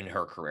in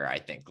her career. I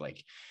think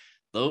like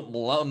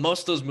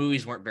most of those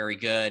movies weren't very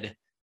good,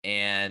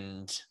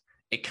 and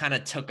it kind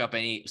of took up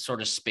any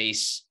sort of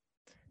space.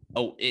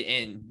 Oh,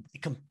 and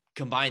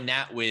combine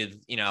that with,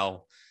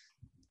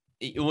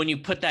 when you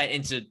put that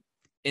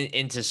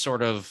into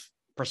sort of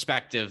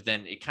perspective,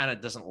 then it kind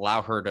of doesn't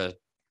allow her to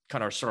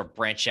kind of sort of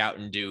branch out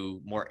and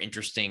do more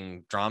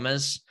interesting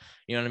dramas.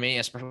 You know what I mean?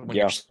 Especially when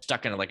you're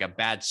stuck in like a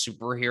bad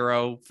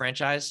superhero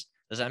franchise.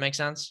 Does that make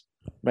sense?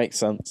 Makes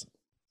sense.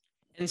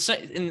 And so,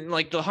 in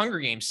like the Hunger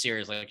Games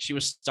series, like she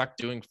was stuck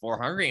doing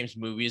 4 Hunger Games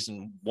movies,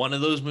 and one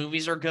of those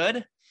movies are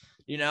good,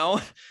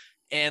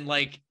 and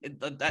like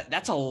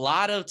that's a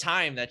lot of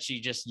time that she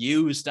just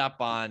used up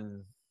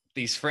on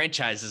these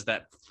franchises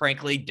that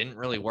frankly didn't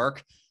really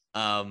work.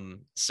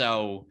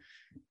 So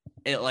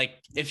it like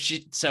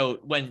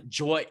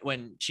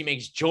when she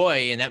makes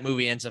Joy and that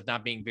movie ends up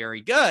not being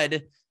very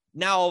good,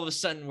 now all of a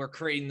sudden we're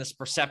creating this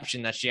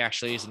perception that she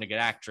actually isn't a good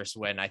actress,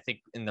 when I think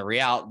in the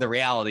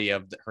reality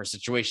of her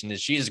situation is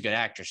she's a good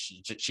actress.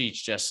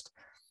 She's just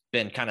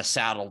been kind of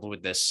saddled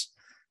with this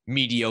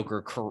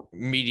mediocre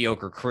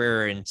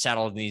career and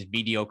saddled in these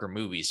mediocre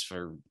movies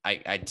for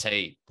I'd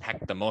say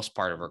heck the most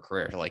part of her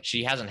career. Like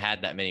she hasn't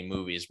had that many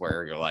movies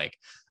where you're like,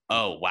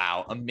 oh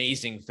wow,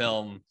 amazing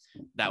film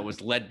that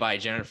was led by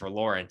Jennifer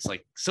Lawrence.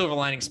 Like Silver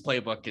Linings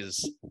Playbook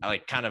is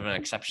like kind of an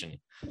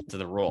exception to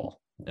the rule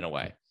in a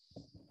way.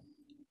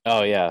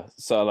 Oh yeah,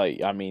 so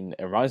like I mean,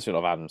 it reminds me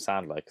of Adam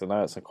Sandler because I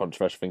know it's a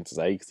controversial thing to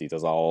say because he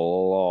does a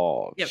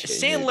lot. Yeah,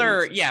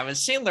 Sandler. Movies. Yeah, but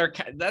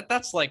Sandler.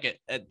 That's like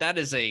that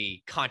is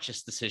a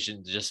conscious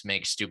decision to just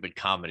make stupid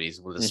comedies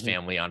with his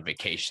family on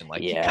vacation.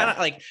 Like he kind of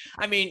like.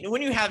 I mean,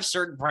 when you have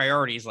certain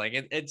priorities,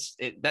 like that's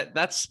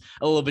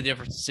a little bit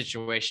different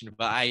situation.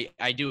 But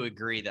I do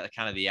agree that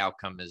kind of the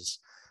outcome is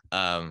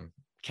kind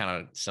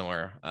of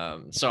similar.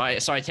 So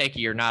I take it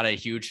you're not a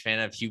huge fan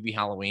of Hubie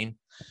Halloween.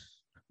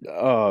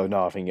 Oh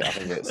no, I think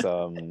it's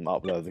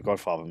up there, The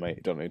Godfather, mate.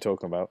 You don't know what you're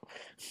talking about.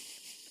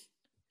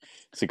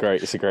 It's a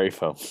great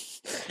film.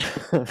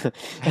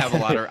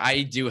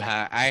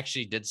 I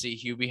actually did see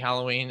Hubie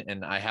Halloween,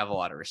 and I have a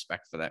lot of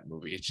respect for that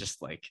movie. It's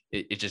just like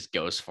it just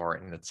goes for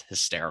it, and it's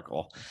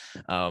hysterical.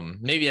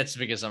 Maybe that's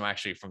because I'm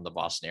actually from the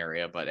Boston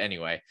area, but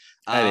anyway.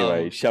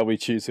 Shall we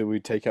choose who we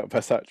take out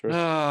Best Actress?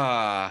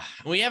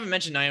 We haven't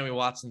mentioned Naomi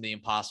Watts in The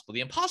Impossible. The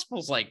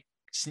Impossible's like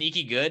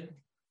sneaky good.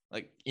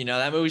 Like,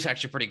 that movie's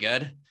actually pretty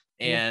good,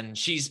 and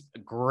she's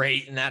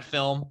great in that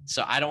film.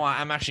 So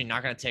I'm actually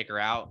not going to take her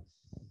out.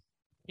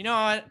 You know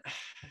what?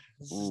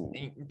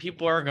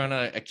 People are going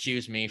to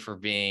accuse me for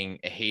being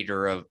a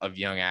hater of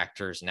young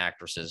actors and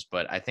actresses,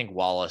 but I think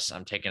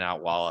I'm taking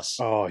out Wallace.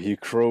 Oh, you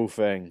cruel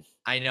thing.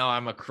 I know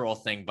I'm a cruel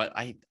thing, but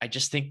I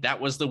just think that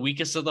was the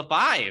weakest of the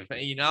 5.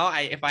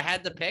 If I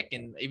had to pick,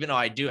 and even though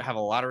I do have a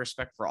lot of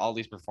respect for all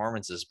these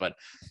performances, but,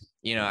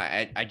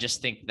 I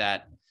just think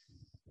that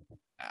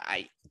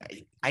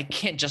I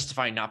can't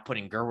justify not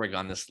putting Gerwig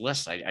on this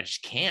list. I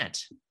just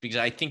can't, because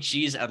I think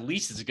she's at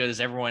least as good as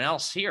everyone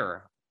else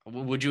here.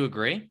 Would you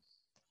agree?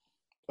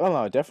 Well, no,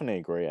 I definitely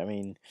agree. I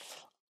mean,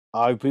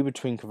 I'd be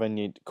between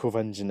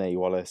Quvenzhané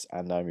Wallis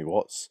and Naomi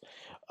Watts.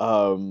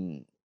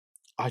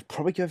 I'd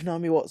probably go with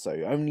Naomi Watts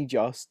though. Only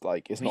just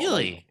like it's not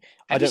really.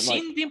 Like, have you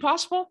seen The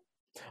Impossible?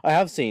 I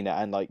have seen it,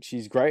 and like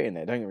she's great in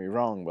it. Don't get me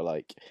wrong, but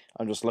like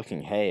I'm just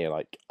looking here.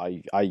 Like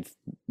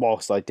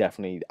whilst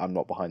I'm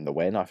not behind the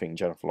win. I think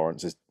Jennifer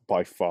Lawrence is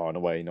by far and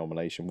away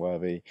nomination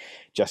worthy.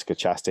 Jessica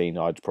Chastain,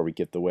 I'd probably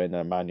give the win.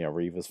 Emmanuelle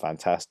Riva's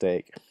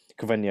fantastic.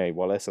 Quvenzhané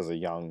Wallis as a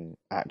young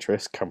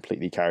actress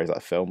completely carries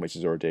that film, which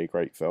is already a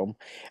great film.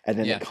 And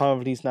then it kind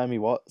of leaves Naomi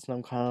Watts, and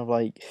I'm kind of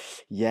like,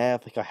 I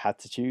think I had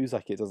to choose.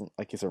 Like it doesn't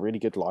like it's a really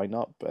good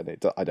lineup, and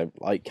I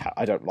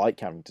don't like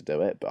having to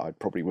do it, but I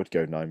probably would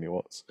go Naomi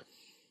Watts.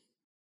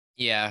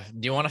 Yeah.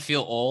 Do you want to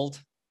feel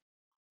old?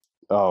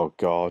 Oh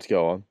God,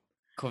 go on.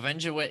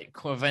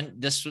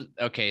 This was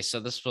okay. So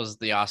this was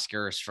the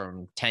Oscars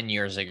from 10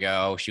 years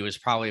ago. She was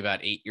probably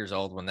about 8 years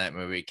old when that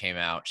movie came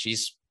out.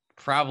 She's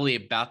probably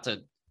about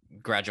to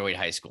graduate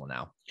high school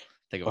now.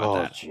 Think about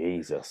that. Oh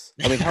Jesus!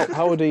 I mean,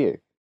 how old are you?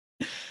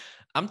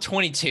 I'm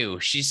 22.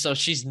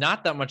 She's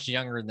not that much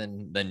younger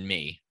than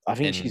me. I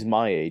think she's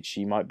my age.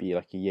 She might be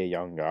like a year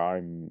younger.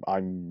 I'm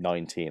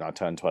 19. I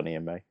turned 20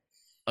 in May.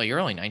 Oh,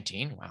 you're only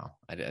 19? Wow.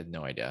 I had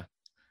no idea.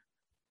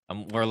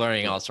 We're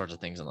learning all sorts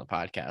of things on the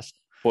podcast.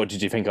 What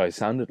did you think I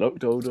sounded?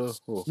 Looked older?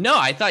 Or? No,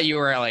 I thought you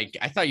were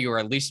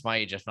at least my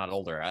age, if not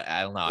older.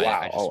 I don't know. Wow.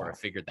 I just sort of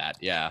figured that.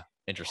 Yeah.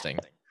 Interesting.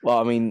 Well,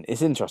 I mean,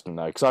 it's interesting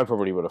though, because I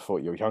probably would have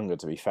thought you were younger,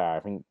 to be fair. I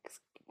think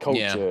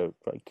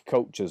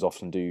cultures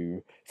often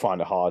do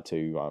find it hard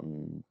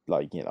to,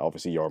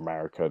 obviously you're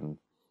American.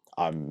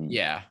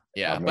 Yeah,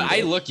 I'm but I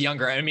into it. look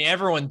younger. I mean,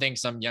 everyone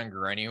thinks I'm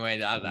younger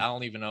anyway. I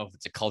don't even know if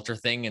it's a culture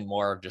thing and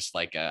more of just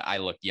like a I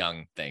look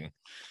young thing.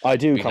 I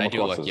do Because come I do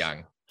across look as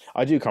young.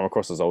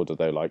 older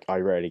though. Like I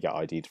rarely get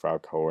ID'd for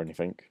alcohol or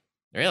anything.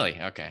 Really?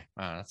 Okay.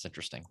 Wow, that's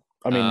interesting.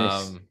 I mean,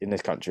 this in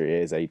this country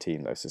it is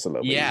 18 though, so it's a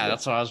little bit Yeah, easier.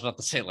 that's what I was about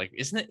to say. Like,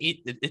 isn't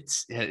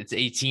it's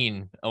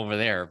 18 over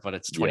there, but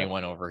it's Yeah.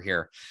 21 over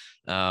here.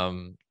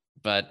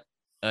 But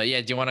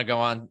yeah, do you want to go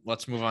on?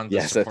 Let's move on to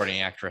Yeah, so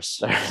supporting actress.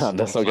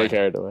 let's not get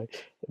carried away.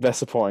 Best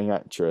supporting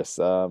actress.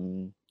 Not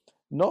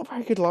a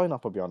very good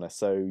lineup, I'll be honest.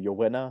 So your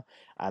winner,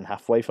 Anne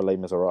Hathaway for Les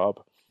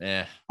Miserables,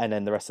 Yeah. and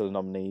then the rest of the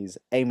nominees: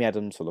 Amy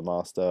Adams for The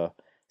Master,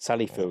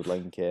 Sally Field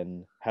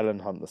Lincoln, Helen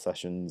Hunt The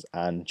Sessions,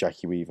 and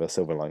Jackie Weaver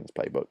Silver Linings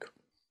Playbook.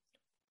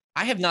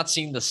 I have not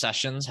seen The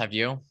Sessions. Have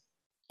you?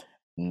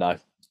 No.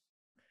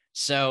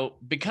 So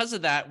because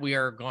of that, we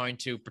are going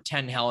to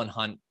pretend Helen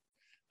Hunt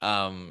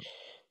um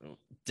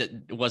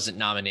wasn't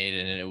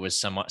nominated and it was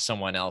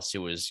someone else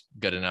who was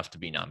good enough to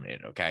be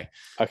nominated. Okay.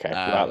 Okay,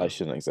 that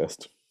shouldn't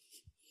exist.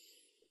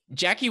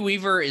 Jackie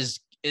Weaver is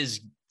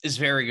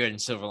very good in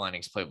Silver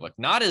Linings Playbook.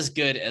 Not as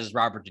good as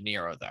Robert De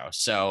Niro though.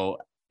 So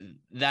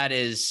that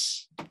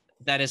is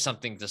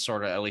something to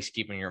sort of at least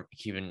keep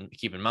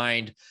in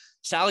mind.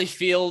 Sally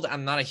Field,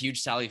 I'm not a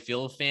huge Sally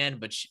Field fan,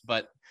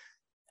 but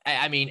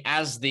I mean,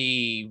 as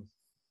the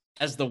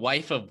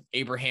wife of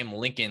Abraham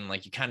Lincoln,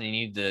 like you kind of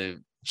need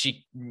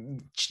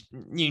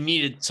you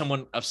needed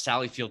someone of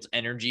Sally Field's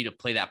energy to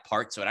play that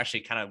part. So it actually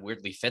kind of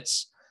weirdly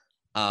fits.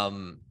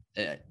 In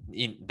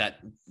that,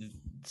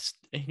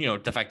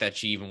 the fact that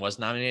she even was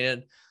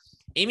nominated.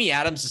 Amy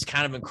Adams is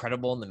kind of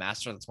incredible in The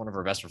Master. That's one of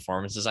her best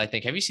performances, I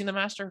think. Have you seen The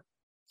Master?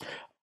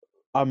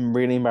 I'm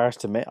really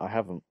embarrassed to admit I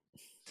haven't.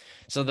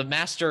 So The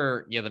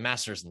Master, the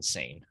Master is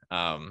insane.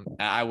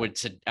 I would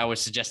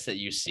suggest that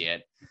you see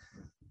it.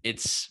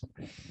 It's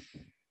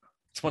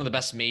one of the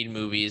best made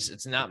movies.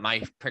 It's not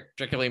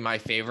particularly my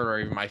favorite or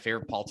even my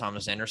favorite Paul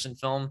Thomas Anderson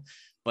film,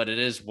 but it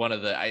is one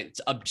of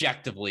it's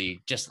objectively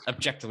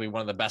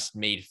one of the best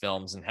made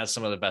films and has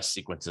some of the best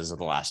sequences of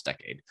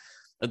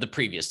the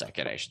previous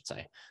decade, I should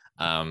say.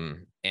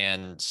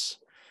 And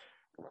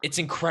it's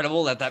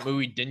incredible that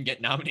movie didn't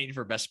get nominated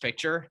for Best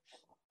Picture.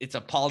 It's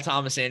a Paul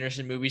Thomas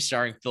Anderson movie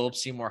starring Philip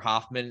Seymour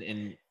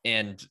Hoffman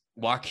and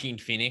Joaquin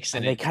Phoenix,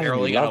 and it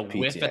barely got a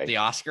whiff at the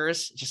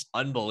Oscars. Just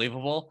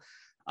unbelievable.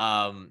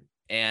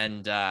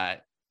 And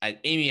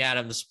Amy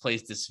Adams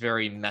plays this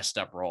very messed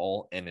up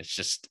role, and it's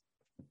just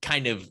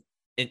kind of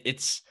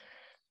it's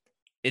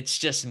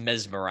just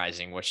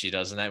mesmerizing what she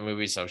does in that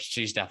movie. So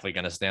she's definitely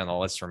going to stay on the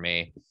list for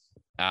me.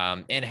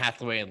 Anne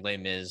Hathaway and Les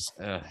Mis,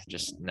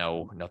 just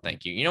no,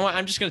 thank you. You know what?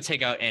 I'm just going to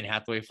take out Anne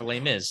Hathaway for Les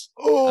Mis.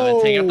 I'm going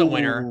to take out the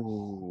winner.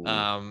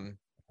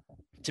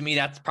 To me,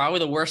 that's probably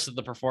the worst of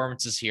the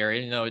performances here.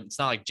 You know, it's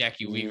not like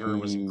Jackie Weaver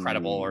was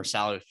incredible or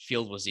Sally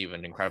Field was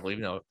even incredible,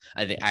 even though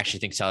I actually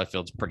think Sally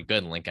Field's pretty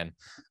good in Lincoln.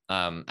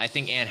 I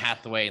think Anne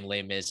Hathaway and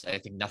Les Mis, I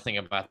think nothing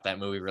about that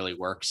movie really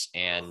works.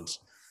 And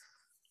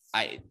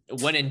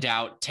when in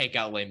doubt, take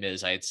out Les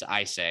Mis,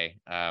 I say.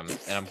 And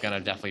I'm going to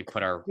definitely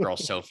put our girl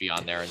Sophie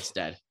on there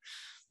instead.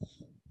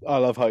 I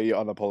love how you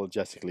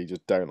unapologetically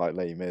just don't like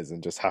Les Mis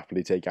and just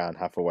happily take Anne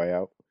Hathaway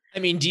out. I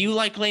mean, do you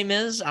like Les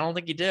Mis? I don't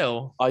think you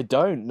do. I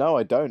don't. No,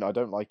 I don't. I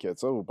don't like it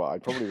at all. But I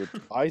probably would.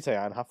 I'd say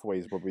Anne Hathaway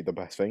is probably the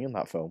best thing in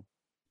that film.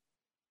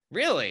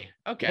 Really?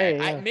 Okay.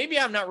 Yeah. Maybe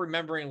I'm not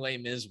remembering Les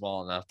Mis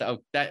well enough.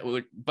 That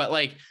would, but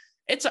like,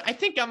 I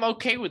think I'm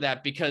okay with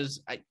that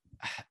because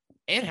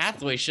Anne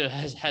Hathaway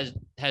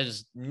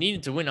has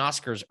needed to win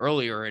Oscars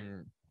earlier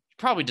and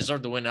probably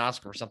deserved to win an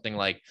Oscar for something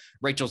like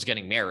Rachel's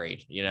Getting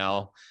Married.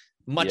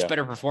 Much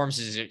better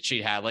performances that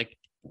she'd had. Like.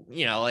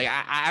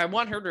 I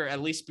want her to at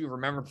least be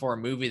remembered for a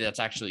movie that's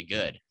actually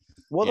good.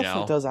 What the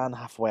fuck does Anne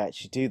Hathaway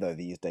actually do though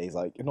these days?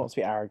 Like, not to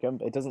be arrogant,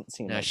 but it doesn't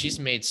seem. No, she's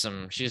made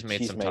some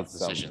tough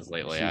decisions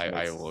lately.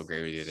 I will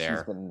agree with you there.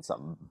 She's been in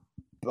some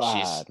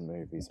bad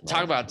movies. Man.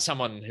 Talk about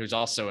someone who's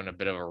also in a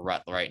bit of a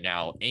rut right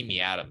now. Amy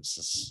Adams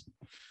is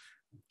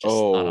just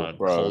on a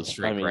cold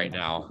streak right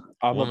now.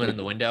 Woman in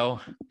the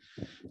Window.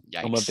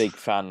 Yikes. I'm a big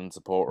fan and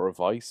supporter of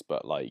Vice,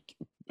 but like.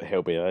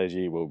 Hillbilly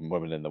Elegy,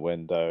 Woman in the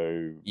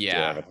Window, Dear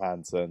Evan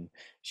Hansen.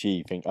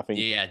 I think.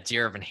 Yeah,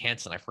 Dear Evan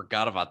Hansen. I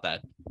forgot about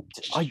that.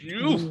 I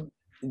know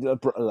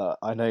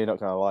you're not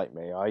gonna like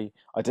me. I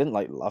didn't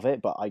love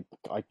it, but I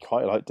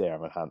quite like Dear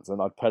Evan Hansen.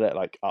 I'd put it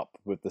up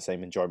with the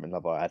same enjoyment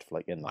level I had for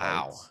In the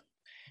Heights.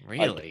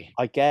 Really?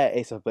 I get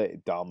it's a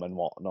bit dumb and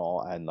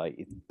whatnot, and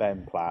it's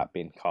Ben Platt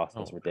being cast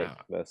as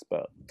ridiculous,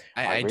 but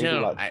I really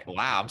don't.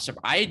 I'm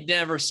surprised. I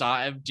never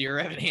saw Dear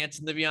Evan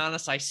Hansen, to be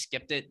honest. I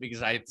skipped it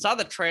because I saw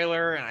the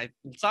trailer and I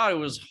thought it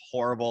was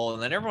horrible,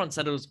 and then everyone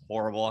said it was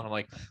horrible, and I'm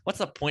like, what's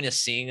the point of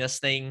seeing this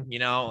thing?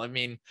 I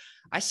mean,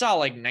 I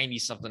saw 90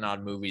 something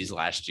odd movies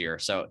last year,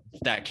 so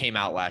that came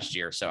out last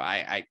year. So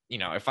I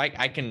if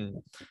I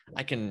can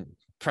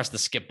press the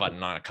skip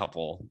button on a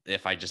couple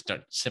if I just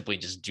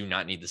do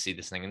not need to see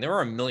this thing. And there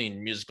were a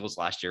million musicals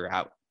last year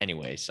out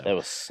anyway. So There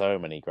were so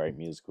many great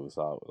musicals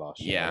out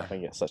last year. I yeah.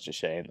 think it's such a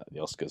shame that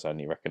the Oscars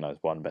only recognise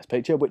one Best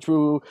Picture, which we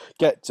will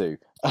get to.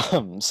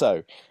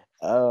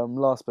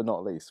 Last but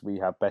not least, we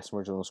have Best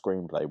Original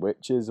Screenplay,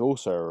 which is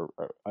also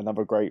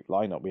another great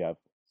lineup. We have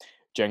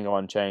Django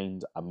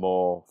Unchained,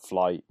 Amour,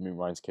 Flight,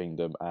 Moonrise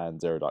Kingdom,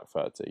 and Zero Dark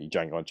Thirty.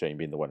 Django Unchained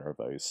being the winner of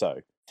those.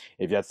 So,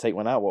 if you had to take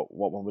one out,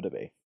 what one would it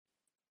be?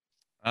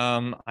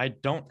 I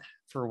don't,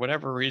 for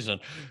whatever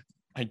reason,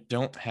 I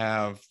don't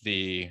have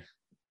the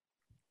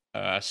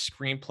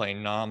screenplay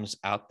noms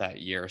out that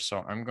year,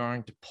 so I'm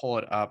going to pull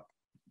it up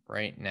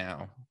right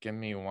now. Give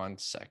me 1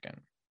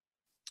 second.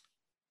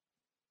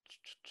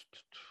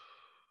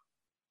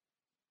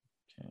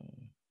 Okay.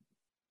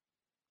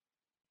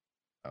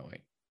 Oh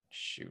wait,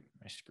 shoot,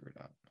 I screwed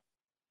up.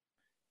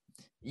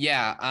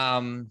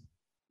 Yeah,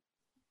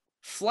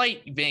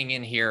 Flight being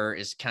in here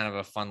is kind of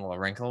a fun little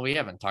wrinkle. We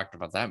haven't talked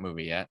about that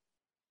movie yet.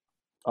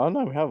 Oh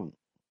no, we haven't.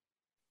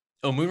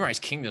 Oh, Moonrise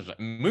Kingdom.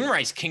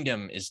 Moonrise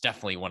Kingdom is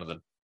definitely one of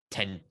the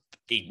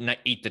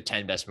 8 to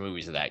 10 best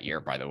movies of that year,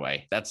 by the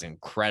way. That's an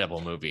incredible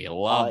movie. I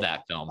love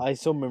that film. I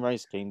saw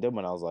Moonrise Kingdom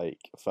when I was like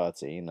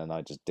 13 and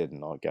I just did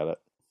not get it.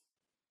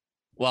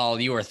 Well,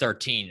 you were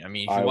 13. I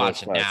mean, if you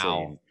watch it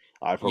now,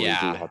 I probably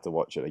do have to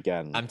watch it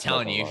again. I'm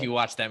telling you, if you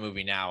watch that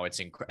movie now,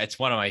 it's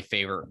one of my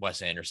favorite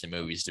Wes Anderson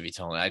movies, to be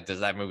told.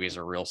 That movie is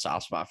a real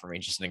soft spot for me.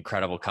 Just an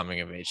incredible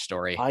coming of age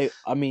story. I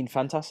mean,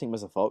 Fantastic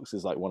Mr. Fox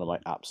is like one of my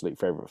absolute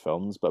favorite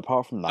films, but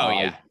apart from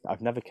that,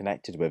 I've never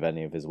connected with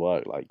any of his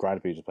work. Like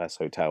Grand Budapest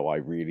Hotel, I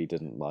really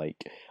didn't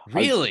like.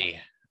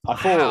 Really? I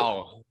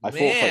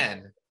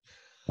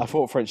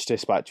thought French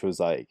Dispatch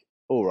was like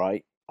all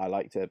right. I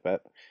liked it,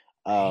 but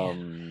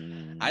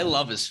I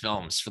love his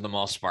films for the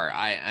most part.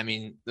 I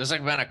mean, there's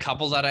like been a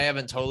couple that I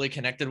haven't totally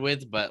connected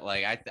with, but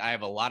like I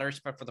have a lot of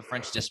respect for the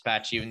French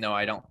Dispatch, even though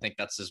I don't think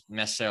that's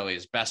necessarily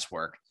his best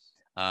work.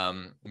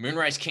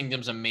 Moonrise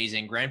Kingdom's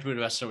amazing. Grand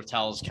Budapest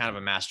Hotel is kind of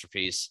a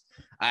masterpiece.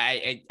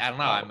 I don't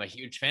know. I'm a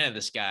huge fan of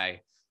this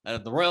guy.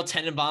 The Royal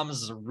Tenenbaums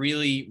is a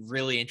really,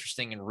 really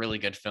interesting and really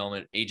good film.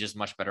 It ages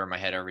much better in my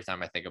head every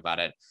time I think about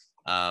it.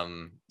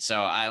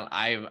 So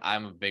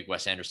I'm a big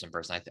Wes Anderson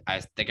person.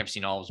 I think I've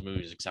seen all his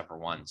movies except for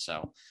one.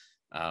 So,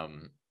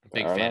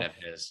 big fan of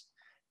his.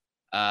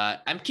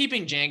 I'm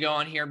keeping Django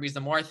on here because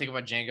the more I think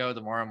about Django,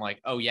 the more I'm like,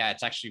 oh yeah,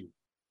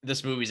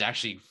 this movie is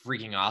actually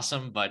freaking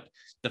awesome. But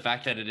the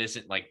fact that it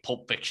isn't like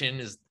Pulp Fiction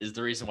is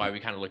the reason why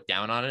we kind of look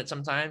down on it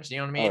sometimes. You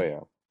know what I mean? Oh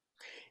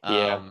yeah.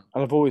 Yeah.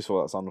 And I've always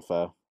thought that's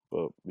unfair,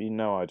 but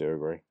I do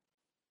agree.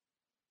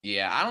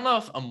 Yeah. I don't know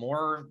if I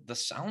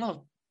don't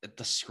know if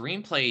the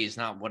screenplay is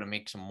not what it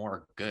makes them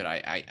more good.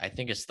 I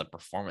think it's the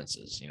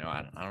performances.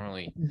 I don't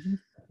really.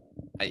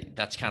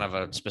 That's kind of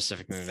a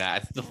specific thing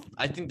that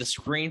I think the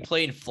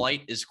screenplay in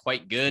Flight is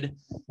quite good,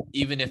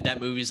 even if that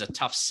movie is a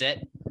tough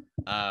sit.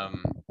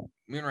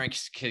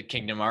 Moonrise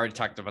Kingdom, I already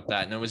talked about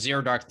that, and it was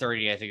Zero Dark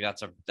 30. I think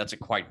that's a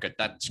quite good.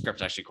 That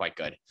script's actually quite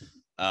good.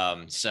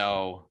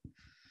 So,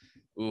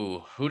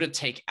 who to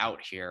take out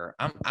here?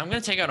 I'm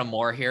gonna take out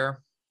Amour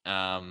here.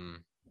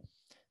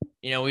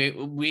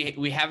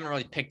 We haven't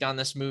really picked on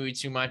this movie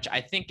too much.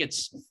 I think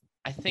it's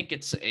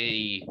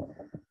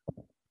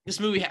this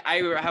movie.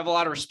 I have a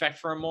lot of respect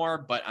for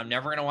Amour, but I'm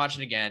never gonna watch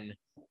it again.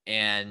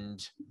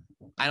 And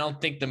I don't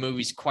think the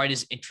movie's quite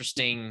as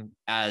interesting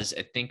as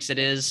it thinks it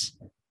is.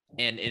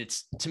 And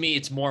to me,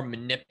 it's more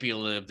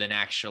manipulative than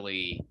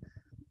actually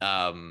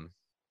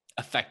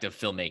effective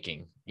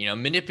filmmaking.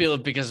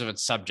 Manipulative because of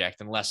its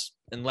subject, and less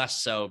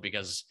so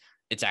because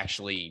it's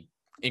actually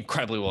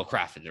incredibly well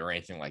crafted or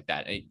anything like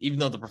that, even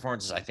though the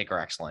performances I think are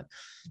excellent.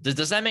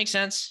 Does that make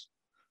sense?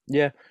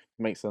 Yeah,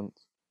 makes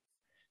sense.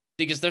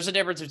 Because there's a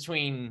difference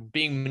between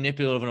being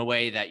manipulative in a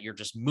way that you're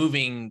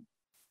moving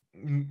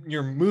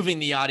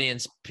the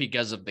audience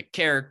because of the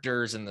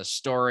characters and the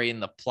story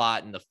and the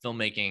plot and the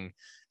filmmaking,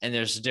 and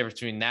there's a difference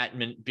between that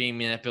being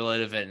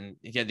manipulative and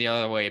the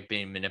other way of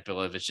being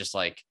manipulative is just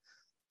like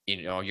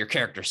your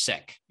character's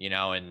sick,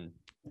 and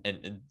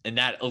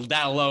that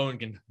alone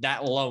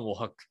will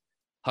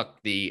hook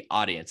the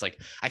audience. Like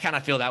I kind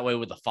of feel that way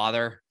with The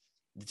Father,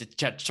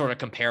 to sort of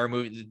compare a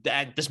movie.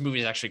 This movie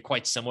is actually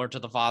quite similar to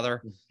The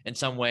Father in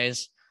some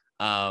ways.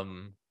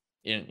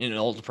 In an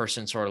older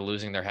person sort of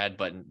losing their head,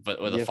 but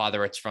with The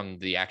Father, it's from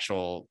the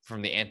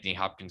Anthony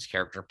Hopkins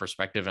character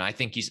perspective, and I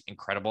think he's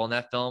incredible in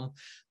that film.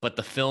 But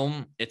the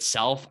film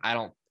itself, I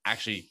don't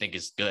actually think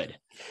is good.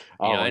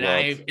 I'm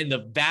in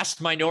the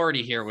vast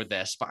minority here with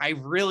this, but I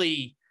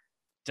really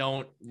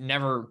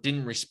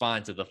didn't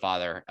respond to The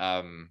Father.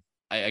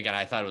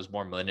 I thought it was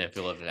more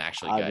manipulative than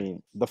actually good. I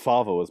mean, The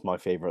Father was my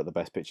favorite of the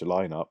Best Picture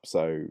lineup,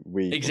 so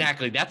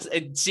exactly.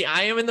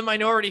 I am in the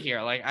minority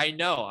here. Like I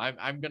know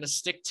I'm gonna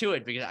stick to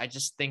it because I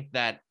just think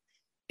that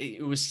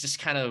it was just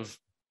kind of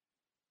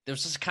there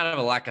was just kind of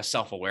a lack of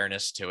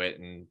self-awareness to it,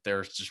 and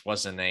there just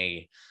wasn't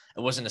it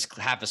wasn't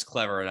half as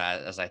clever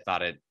as I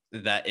thought it.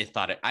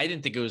 I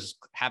didn't think it was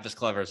half as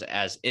clever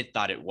as it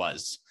thought it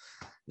was.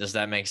 Does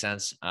that make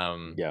sense?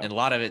 Yeah. And a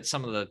lot of it,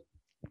 some of the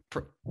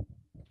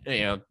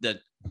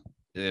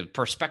the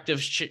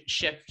perspective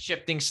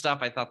shifting stuff.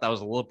 I thought that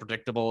was a little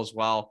predictable as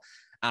well.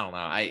 I don't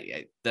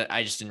know.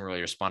 I just didn't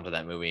really respond to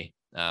that movie.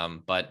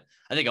 But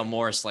I think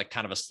Amore is like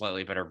kind of a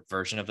slightly better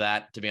version of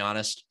that, to be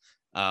honest.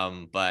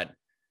 But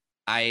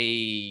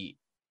I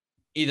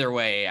either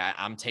way,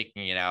 I'm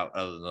taking it out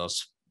of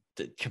those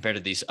compared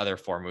to these other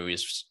four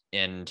movies.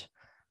 And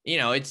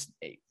it's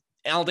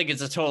I don't think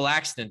it's a total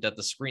accident that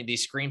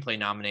these screenplay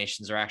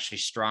nominations are actually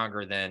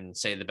stronger than,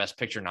 say, the Best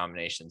Picture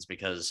nominations,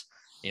 because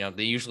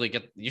they usually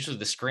the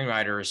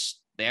screenwriters,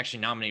 they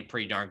actually nominate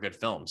pretty darn good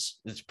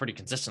films. It's pretty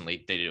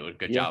consistently they do a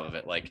good Yeah. job of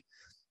it. Like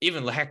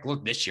even heck,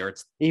 look this year,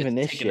 it's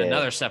this taking year,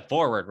 another step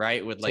forward,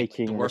 right? With like the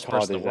taking worst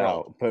person in the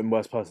world. out, putting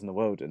Worst Person in the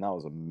World, and that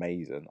was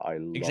amazing. I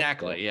loved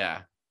Exactly.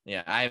 it.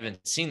 Yeah. I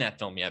haven't seen that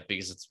film yet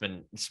because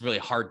it's really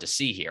hard to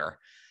see here.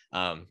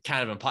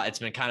 It's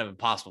been kind of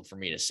impossible for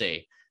me to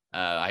see.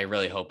 I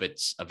really hope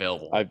it's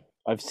available.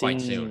 I've quite seen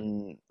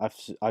soon.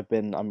 I've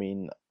been, I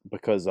mean,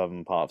 because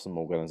I'm part of some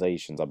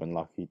organizations, I've been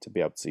lucky to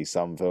be able to see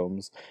some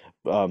films.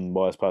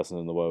 Worst Person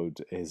in the World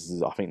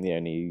is, I think, the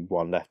only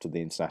one left of the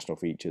international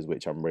features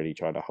which I'm really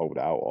trying to hold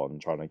out on,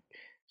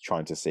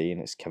 trying to see, and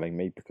it's killing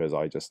me because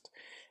I just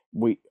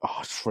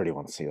really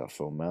want to see that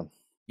film, man.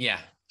 Yeah,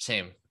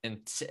 same. And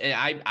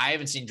I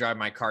haven't seen Drive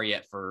My Car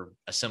yet for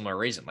a similar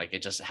reason. Like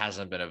it just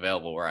hasn't been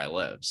available where I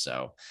live.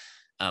 So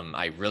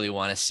I really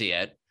want to see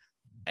it.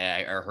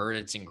 I heard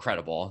it's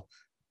incredible,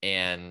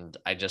 and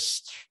I don't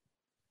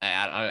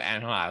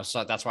know.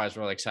 So that's why I was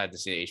really excited to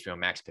see that HBO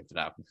Max picked it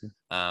up.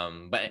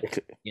 But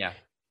yeah,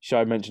 Should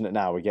I mention it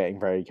now? We're getting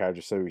very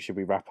carried. So should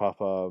we wrap up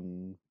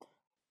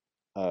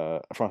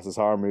Francis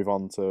Ha and move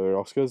on to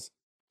Oscars?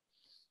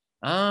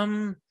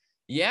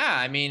 yeah.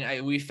 I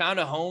mean, we found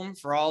a home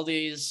for all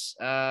these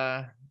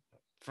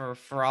for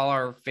all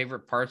our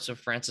favorite parts of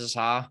Frances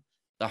Ha.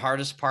 The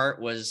hardest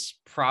part was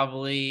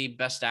probably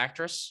Best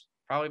Actress.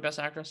 Probably Best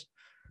Actress.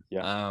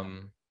 Yeah,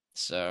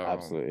 So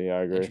absolutely,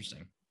 I agree.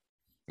 interesting.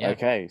 Yeah.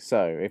 Okay,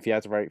 so if you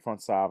had to rate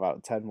Francis Ha out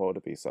of 10, what would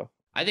it be, sir?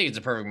 I think it's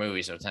a perfect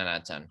movie, so 10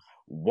 out of 10.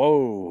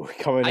 Whoa,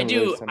 coming I in with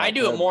those do 10 I out of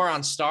do it 10. more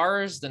on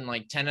stars than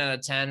like 10 out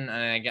of 10.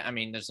 And I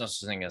mean, there's no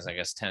such thing as, I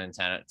guess, 10 and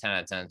 10, 10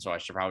 out of 10. So I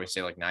should probably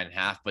say like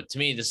 9.5. But to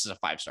me, this is a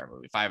 5-star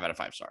movie, 5 out of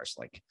 5 stars.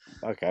 Like,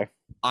 Okay.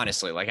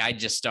 honestly, like I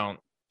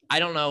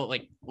don't know.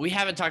 Like, we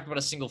haven't talked about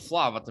a single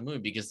flaw about the movie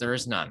because there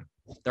is none.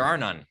 There are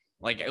none.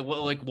 Like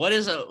what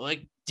is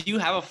do you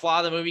have a flaw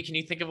in the movie? Can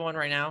you think of one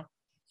right now?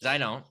 Because I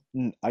don't.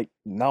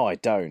 No, I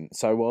don't.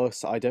 So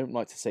I don't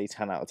like to say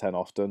 10 out of 10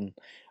 often,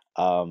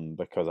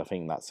 because I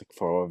think that's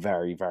for a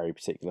very, very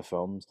particular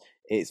films.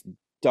 It's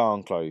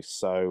darn close.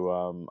 So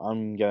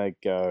I'm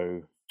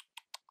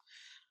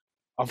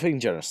feeling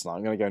generous now.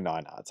 I'm gonna go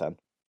 9 out of 10.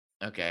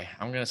 Okay,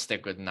 I'm gonna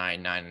stick with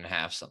 9,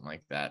 9.5, something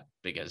like that,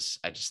 because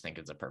I just think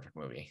it's a perfect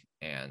movie,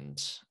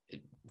 and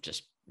it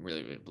just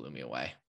really, really blew me away.